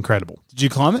 amazing. It's incredible. Did you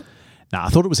climb it? Nah, I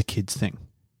thought it was a kids thing.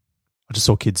 I just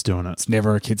saw kids doing it. It's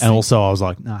never a kid's And thing. also I was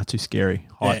like, nah, too scary.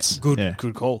 Yeah, Heights. good, Yeah.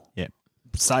 good call. Yeah.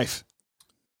 Safe.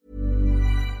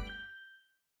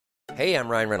 Hey, I'm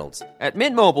Ryan Reynolds. At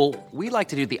Mint Mobile, we like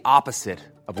to do the opposite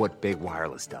of what Big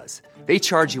Wireless does. They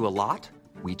charge you a lot,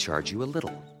 we charge you a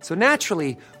little. So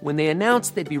naturally, when they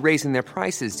announced they'd be raising their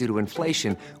prices due to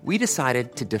inflation, we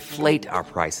decided to deflate our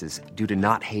prices due to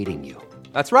not hating you.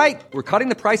 That's right. We're cutting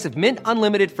the price of Mint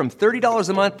Unlimited from $30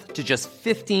 a month to just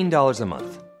 $15 a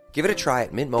month. Give it a try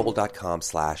at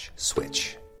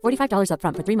mintmobile.com/switch. $45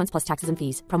 upfront for 3 months plus taxes and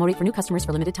fees. Promo rate for new customers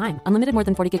for limited time. Unlimited more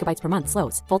than 40 gigabytes per month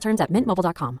slows. Full terms at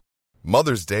mintmobile.com.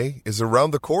 Mother's Day is around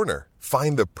the corner.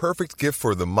 Find the perfect gift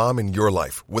for the mom in your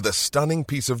life with a stunning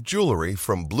piece of jewelry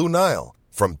from Blue Nile.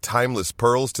 From timeless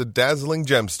pearls to dazzling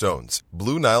gemstones,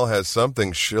 Blue Nile has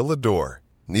something she'll adore.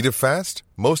 Need it fast?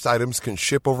 Most items can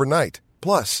ship overnight.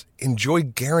 Plus, enjoy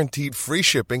guaranteed free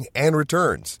shipping and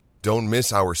returns. Don't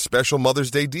miss our special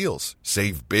Mother's Day deals.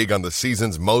 Save big on the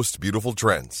season's most beautiful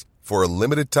trends. For a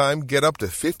limited time, get up to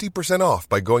 50% off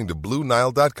by going to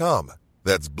BlueNile.com.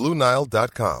 That's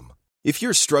BlueNile.com. If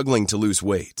you're struggling to lose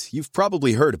weight, you've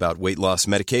probably heard about weight loss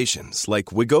medications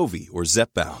like Wegovy or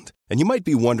Zepbound, and you might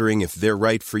be wondering if they're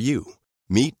right for you.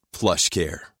 Meet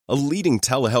PlushCare, a leading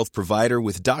telehealth provider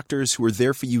with doctors who are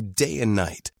there for you day and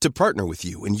night to partner with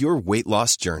you in your weight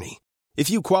loss journey.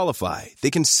 If you qualify, they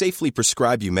can safely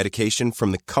prescribe you medication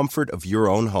from the comfort of your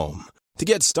own home. To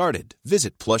get started,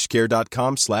 visit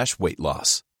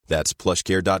plushcare.com/weight-loss. That's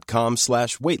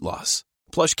plushcare.com/weight-loss.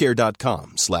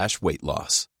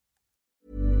 plushcare.com/weight-loss.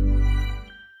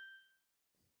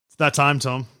 it's that time,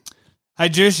 Tom. Hey,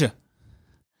 Jusha.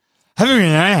 Have you been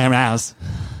in our house?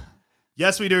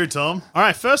 Yes, we do, Tom. All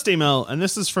right, first email, and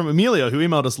this is from Amelia, who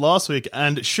emailed us last week.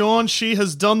 And Sean, she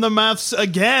has done the maths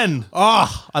again.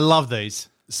 Oh, I love these.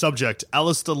 Subject,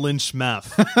 Alistair Lynch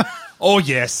math. Oh,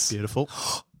 yes. Beautiful.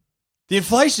 The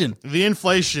inflation. The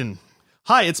inflation.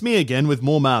 Hi, it's me again with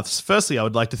more maths. Firstly, I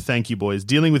would like to thank you boys.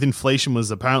 Dealing with inflation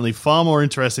was apparently far more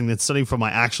interesting than studying for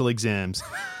my actual exams.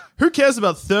 Who cares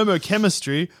about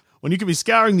thermochemistry when you could be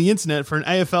scouring the internet for an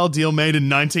AFL deal made in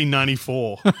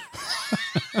 1994?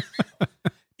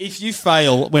 If you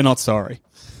fail, we're not sorry.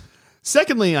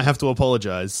 Secondly, I have to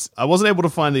apologize. I wasn't able to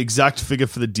find the exact figure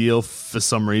for the deal for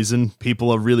some reason. People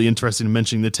are really interested in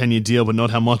mentioning the 10-year deal, but not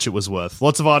how much it was worth.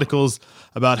 Lots of articles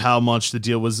about how much the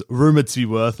deal was rumored to be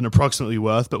worth and approximately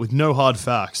worth, but with no hard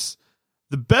facts.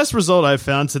 The best result I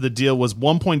found to the deal was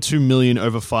 $1.2 million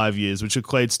over 5 years, which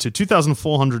equates to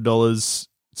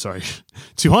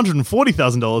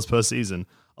 $240,000 per season.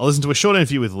 I listened to a short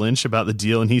interview with Lynch about the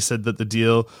deal, and he said that the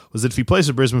deal was that if he plays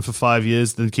for Brisbane for 5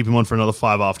 years, then keep him on for another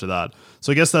 5 after that.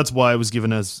 So I guess that's why it was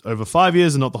given as over 5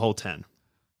 years and not the whole 10.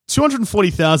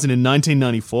 $240,000 in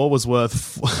 1994 was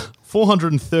worth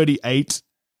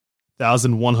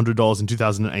 $438,100 in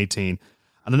 2018,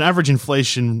 at an average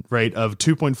inflation rate of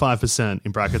 2.5%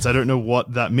 in brackets. I don't know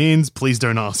what that means. Please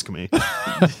don't ask me.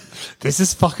 This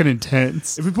is fucking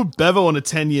intense. If we put Bevo on a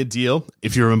 10-year deal,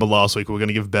 if you remember last week, we were going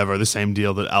to give Bevo the same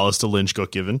deal that Alistair Lynch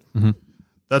got given. Mm-hmm.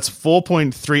 That's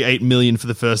 $4.38 million for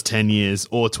the first 10 years,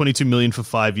 or $22 million for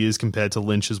 5 years compared to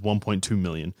Lynch's $1.2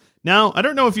 million. Now, I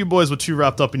don't know if you boys were too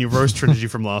wrapped up in your roast trilogy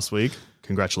from last week.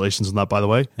 Congratulations on that, by the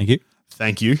way. Thank you.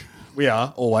 Thank you. We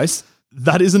are, always.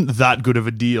 That isn't that good of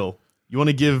a deal. You want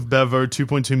to give Bevo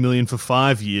 $2.2 million for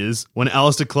 5 years when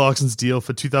Alistair Clarkson's deal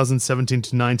for 2017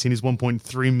 to 19 is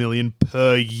 $1.3 million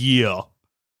per year.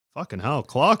 Fucking hell,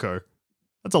 Clarko.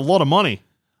 That's a lot of money.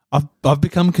 I've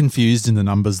become confused in the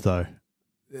numbers though.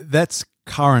 That's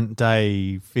current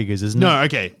day figures, isn't it? No,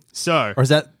 okay. So, Or is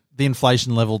that the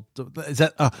inflation level? Is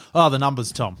that the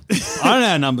numbers, Tom? I don't know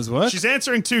how numbers work. she's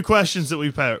answering two questions that we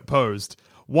posed.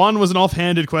 One was an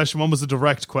offhanded question. One was a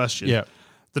direct question. Yeah.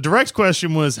 The direct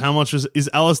question was how much is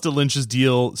Alistair Lynch's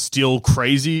deal still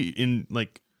crazy in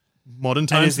like modern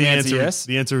times? is the answer yes?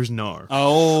 The answer is no.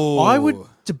 Oh. I would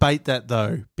debate that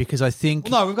though because I think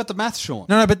Well, no, we've got the math, Sean.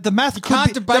 no, but the math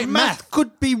can't debate the math.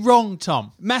 could be wrong,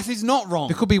 Tom. Math is not wrong.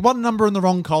 There could be one number in the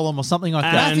wrong column or something like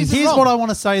that. Math is Here's wrong. what I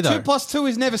want to say though. 2 plus 2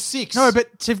 is never 6. No,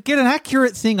 but to get an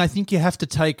accurate thing, I think you have to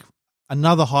take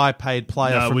another high-paid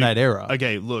player No, from that era.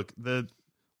 Okay, look.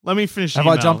 Let me finish. Have the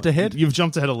I email. jumped ahead? You've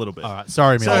jumped ahead a little bit. All right,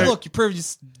 sorry, So, Amelia. look, you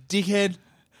previous dickhead.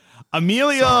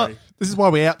 Amelia. This is why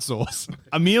we outsource.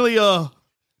 Amelia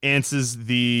answers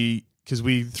because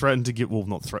we threatened to give. Well,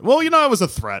 not threat. Well, it was a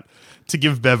threat to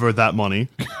give Bevo that money.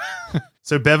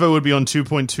 So Bevo would be on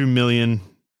 $2.2 million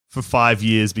for 5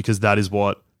 years because that is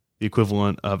what the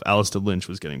equivalent of Alistair Lynch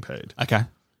was getting paid. Okay.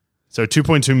 So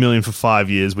 $2.2 million for 5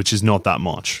 years, which is not that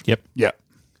much. Yep. Yeah.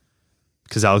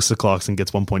 Because Alistair Clarkson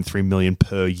gets $1.3 million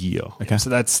per year. Okay. So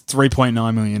that's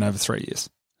 3.9 million over 3 years.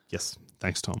 Yes.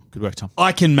 Thanks, Tom. Good work, Tom.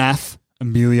 I can math,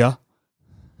 Amelia.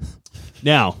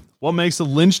 Now, what makes the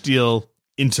Lynch deal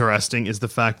interesting is the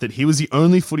fact that he was the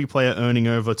only footy player earning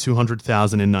over $200,000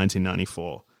 in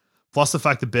 1994. Plus the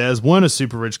fact the Bears weren't a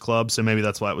super rich club, so maybe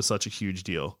that's why it was such a huge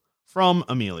deal. From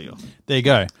Amelia. There you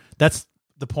go. That's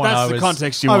the point. That's I the was,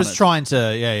 context you I was wanted. trying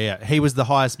to. Yeah. He was the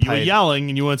highest You were paid. yelling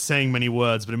and you weren't saying many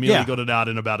words, but Amelia Yeah. got it out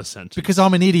in about a sentence. Because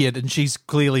I'm an idiot and she's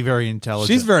clearly very intelligent.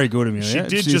 She's very good, Amelia. She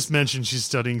did She's- just mention she's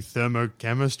studying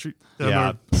thermochemistry.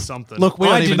 Yeah. Something. Look, we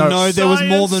I don't even didn't know. know there was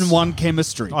more Science. than one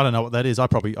chemistry. I don't know what that is. I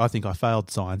think I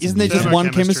failed science. Isn't there just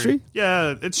one chemistry?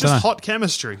 Yeah, it's Dunno. just hot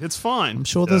chemistry. It's fine. I'm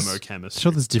sure there's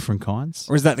Thermochemistry. different kinds.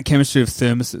 Or is that the chemistry of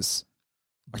thermoses?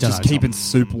 Like Dunno, just keeping Tom.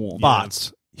 soup warm.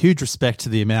 But huge respect to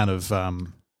the amount of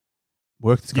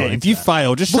work that's yeah, gone if into you that.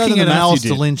 fail, just show Looking them at the an math you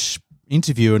Alistair did. Lynch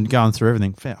interview and going through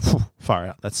everything, far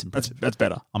out. That's impressive. That's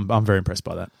better. I'm very impressed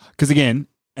by that. Because again,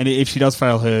 and if she does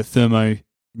fail her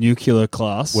thermonuclear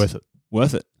class, Worth it.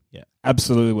 Worth it. Yeah.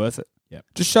 Absolutely worth it. Yeah.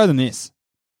 Just show them this.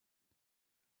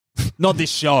 Not this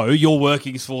show. Your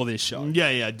workings for this show.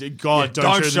 Yeah. God, Yeah,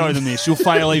 don't show them this. You'll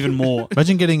fail even more.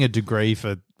 Imagine getting a degree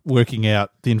for working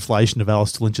out the inflation of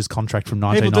Alistair Lynch's contract from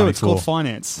People do. It's 1994. called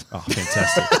finance. Oh,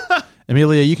 fantastic.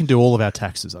 Amelia, you can do all of our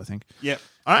taxes, I think. Yep.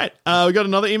 All right, we got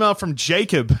another email from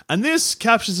Jacob, and this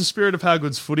captures the spirit of How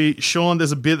Good's Footy. Sean,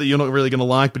 there's a bit that you're not really going to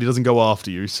like, but he doesn't go after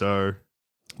you, so...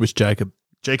 Which Jacob?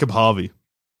 Jacob Harvey.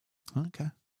 Okay.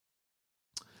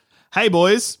 Hey,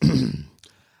 boys.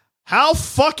 How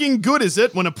fucking good is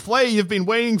it when a player you've been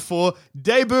waiting for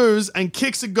debuts and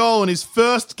kicks a goal in his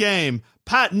first game?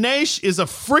 Pat Naish is a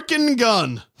frickin'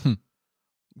 gun.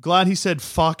 Glad he said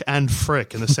fuck and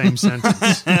frick in the same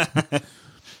sentence.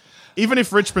 Even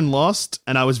if Richmond lost,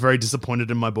 and I was very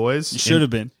disappointed in my boys. You should have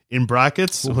been. In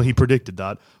brackets, well, he predicted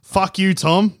that. Fuck you,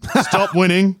 Tom. Stop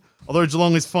winning. Although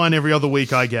Geelong is fine every other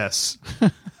week, I guess.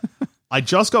 I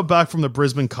just got back from the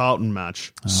Brisbane Carlton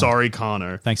match. Sorry,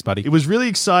 Kano. Thanks, buddy. It was really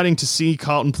exciting to see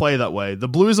Carlton play that way. The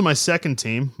Blues are my second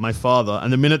team, my father,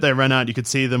 and the minute they ran out, you could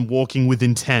see them walking with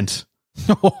intent.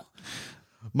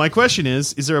 My question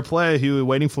is there a player who we're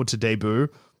waiting for to debut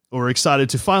or excited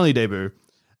to finally debut?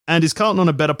 And is Carlton on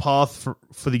a better path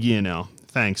for the year now?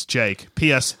 Thanks, Jake.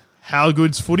 P.S. How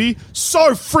good's footy?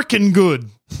 So freaking good.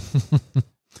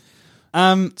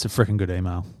 It's a freaking good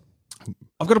email.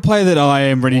 I've got a player that I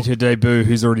am ready to debut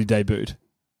who's already debuted.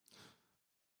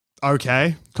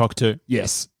 Okay. Cockatoo.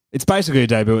 Yes. It's basically a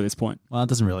debut at this point. Well, it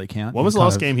doesn't really count. What was the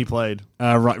last game he played?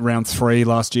 Round 3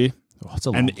 last year. Oh, it's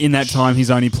a And long- in that time, he's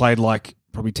only played like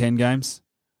probably 10 games.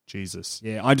 Jesus.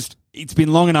 Yeah, it's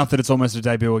been long enough that it's almost a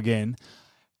debut again.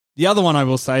 The other one I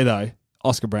will say, though,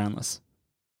 Oscar Brownless.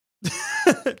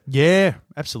 Yeah,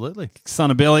 absolutely.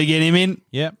 Son of Billy, get him in.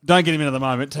 Yeah. Don't get him in at the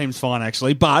moment. Team's fine,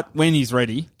 actually. But when he's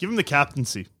ready, Give him the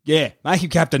captaincy. yeah, make him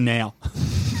captain now.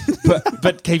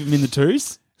 but keep him in the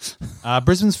twos.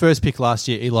 Brisbane's first pick last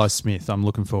year, Eli Smith. I'm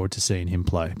looking forward to seeing him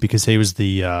play because he was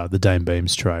the Dane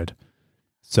Beams trade.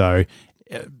 So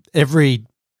every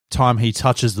time he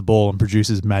touches the ball and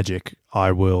produces magic,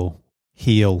 I will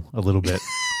heal a little bit,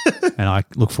 and I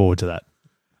look forward to that.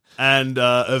 And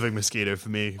Irving Mosquito for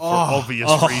me, for obvious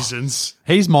reasons.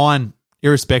 He's mine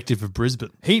irrespective of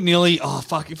Brisbane. He nearly,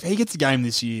 if he gets a game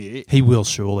this year. He will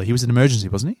surely. He was an emergency,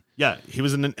 wasn't he? Yeah, he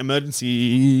was in an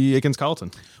emergency against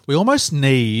Carlton. We almost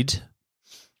need...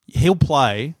 He'll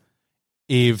play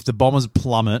if the Bombers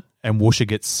plummet and Woosha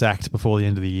gets sacked before the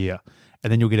end of the year.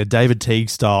 And then you'll get a David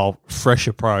Teague-style fresh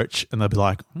approach, and they'll be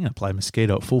like, I'm going to play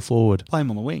Mosquito at full forward. Play him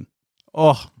on the wing.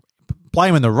 Oh, play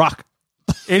him in the ruck.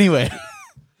 Anyway.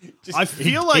 I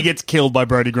feel like he gets killed by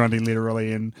Brody Grundy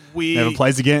literally and never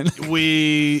plays again.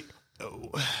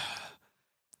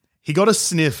 He got a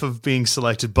sniff of being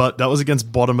selected, but that was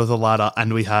against bottom of the ladder,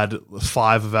 and we had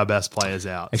 5 of our best players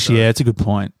out. Actually, yeah, it's a good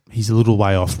point. He's a little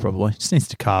way off, probably. Just needs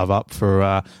to carve up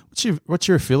for what's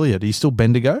your affiliate? Are you still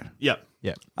Bendigo? Yep.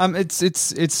 Yeah.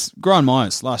 It's Brian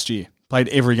Myers last year. Played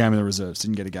every game in the reserves.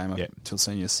 Didn't get a game up until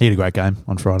seniors. He had a great game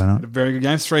on Friday night. A very good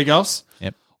game. 3 goals.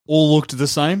 Yep. All looked the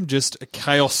same. Just a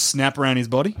chaos snap around his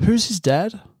body. Who's his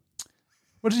dad?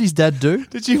 What did his dad do?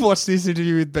 Did you watch this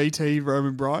interview with BT,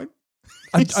 Roman Bryan?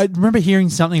 I remember hearing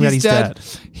something about his dad.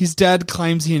 His dad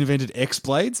claims he invented X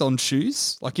blades on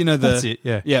shoes. Like, you know, That's it,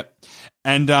 yeah. Yeah.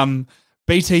 And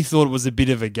BT thought it was a bit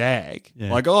of a gag.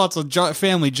 Yeah. Like, it's a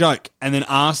family joke. And then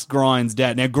asked Grine's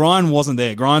dad. Now, Grine wasn't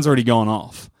there. Grine's already gone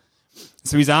off.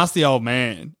 So he's asked the old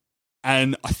man.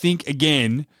 And I think,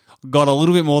 again, got a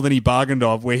little bit more than he bargained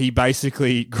of, where he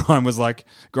basically,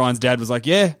 Grine's dad was like,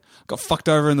 yeah, got fucked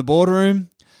over in the boardroom.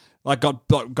 Like, got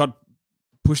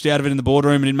pushed out of it in the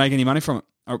boardroom and didn't make any money from it.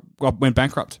 Or went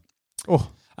bankrupt. Oh.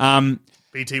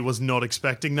 BT was not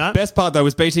expecting that. Best part, though,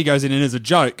 was BT goes in as a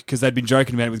joke, because they'd been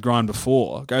joking about it with Grine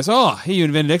before. Goes, you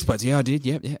invented X-Blades. Yeah, I did.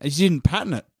 Yeah. You didn't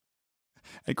patent it.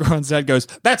 And Grine's dad goes,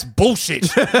 that's bullshit.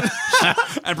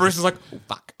 And Bruce is like,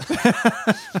 fuck.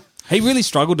 He really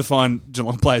struggled to find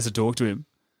Geelong players to talk to him.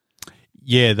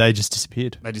 Yeah, they just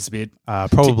disappeared. They disappeared.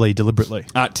 Probably deliberately.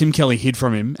 Tim Kelly hid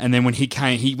from him, and then when he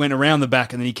came, he went around the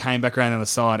back, and then he came back around on the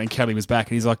side, and Kelly was back,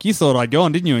 and he's like, you thought I'd go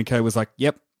on, didn't you? And Kelly was like,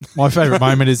 yep. My favourite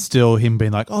moment is still him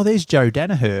being like, there's Joe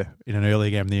Danaher in an earlier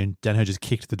game, and then Danaher just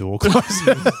kicked the door closed.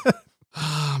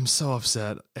 I'm so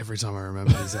upset every time I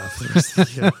remember these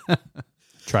outfits. Yeah.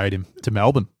 Trade him to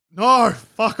Melbourne. No,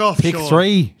 fuck off. Pick Sean.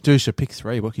 3. Dusha, pick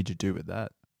 3. What could you do with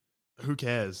that? Who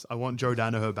cares? I want Joe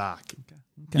Danaher back.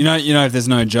 Okay. You know, if there's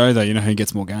no Joe, though, you know who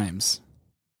gets more games?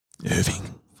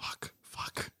 Irving.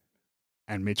 Fuck.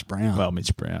 And Mitch Brown. Well,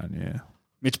 Mitch Brown, yeah.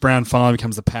 Mitch Brown finally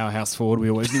becomes the powerhouse forward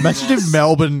we always knew. Imagine if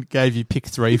Melbourne gave you pick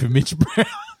 3 for Mitch Brown.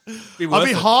 I'd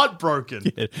be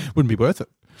heartbroken. Yeah, wouldn't be worth it.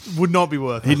 Would not be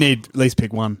worth it. He'd need at least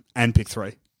pick 1 and pick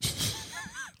 3.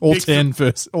 All Pick 10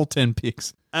 first. All 10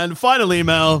 picks. And final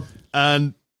email,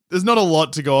 and there's not a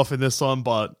lot to go off in this one,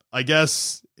 but I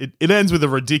guess it ends with a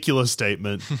ridiculous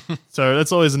statement. So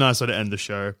that's always a nice way to end the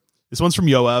show. This one's from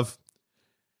Yoav.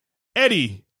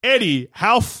 Eddie,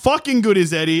 how fucking good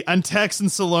is Eddie? And Tex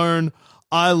and Salone,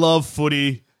 I love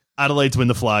footy. Adelaide to win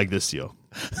the flag this year.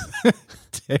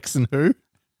 Tex and who?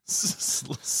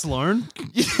 Sloan?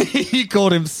 You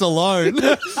called him Salone.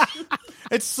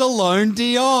 It's Salone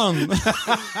Dion.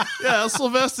 Yeah,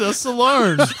 Sylvester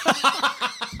Salone.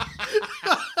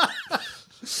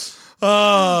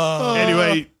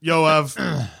 Anyway,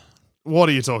 Yoav, what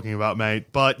are you talking about,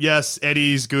 mate? But yes,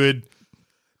 Eddie's good.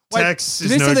 Tex Did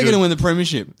is they no say they're good going to win the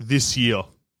premiership? this year.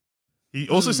 He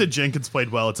also said Jenkins played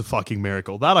well. It's a fucking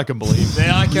miracle. That I can believe.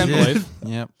 Yeah, I can believe.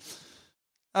 Yep.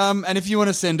 And if you want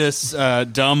to send us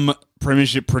dumb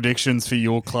premiership predictions for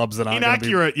your clubs that aren't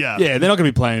Inaccurate, yeah. Yeah, they're not going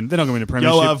to be playing. They're not going to win the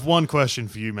premiership. Yo, I have one question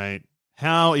for you, mate.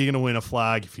 How are you going to win a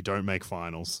flag if you don't make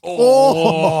finals?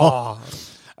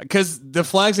 Because the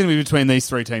flag's going to be between these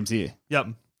 3 teams here. Yep.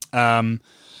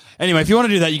 Anyway, if you want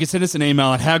to do that, you can send us an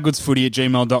email at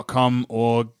howgoodsfooty@gmail.com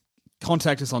or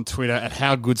contact us on Twitter at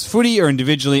howgoodsfooty or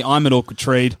individually. I'm at Awkward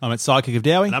Treed. I'm at Sidekick of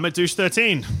Dowie. And I'm at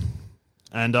Douche13.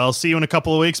 And I'll see you in a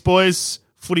couple of weeks, boys.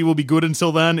 Footy will be good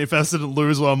until then. If Essendon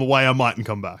lose while I'm away, I mightn't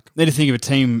come back. Need to think of a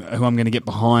team who I'm going to get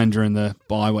behind during the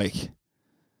bye week.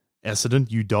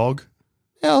 Essendon, you dog.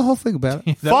 Yeah, I'll think about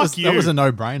it. Fuck you. That was a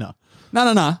no-brainer.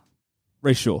 No.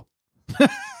 Reece Shaw.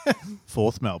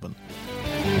 4th Melbourne.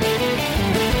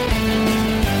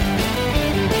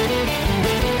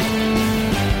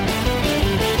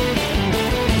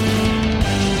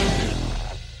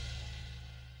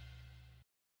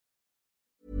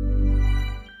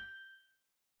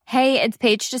 Hey, it's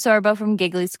Paige DeSorbo from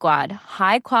Giggly Squad.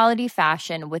 High quality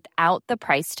fashion without the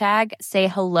price tag. Say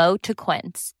hello to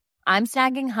Quince. I'm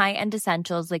snagging high-end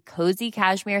essentials like cozy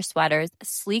cashmere sweaters,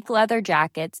 sleek leather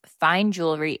jackets, fine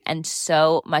jewelry, and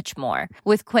so much more.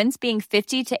 With Quince being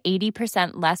 50 to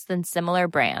 80% less than similar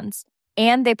brands.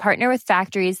 And they partner with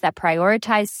factories that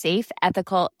prioritize safe,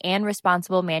 ethical, and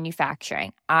responsible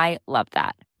manufacturing. I love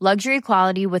that. Luxury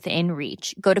quality within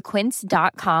reach. Go to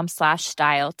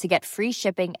quince.com/style to get free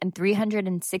shipping and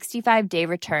 365-day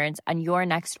returns on your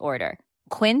next order.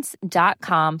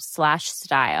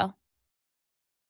 Quince.com/style.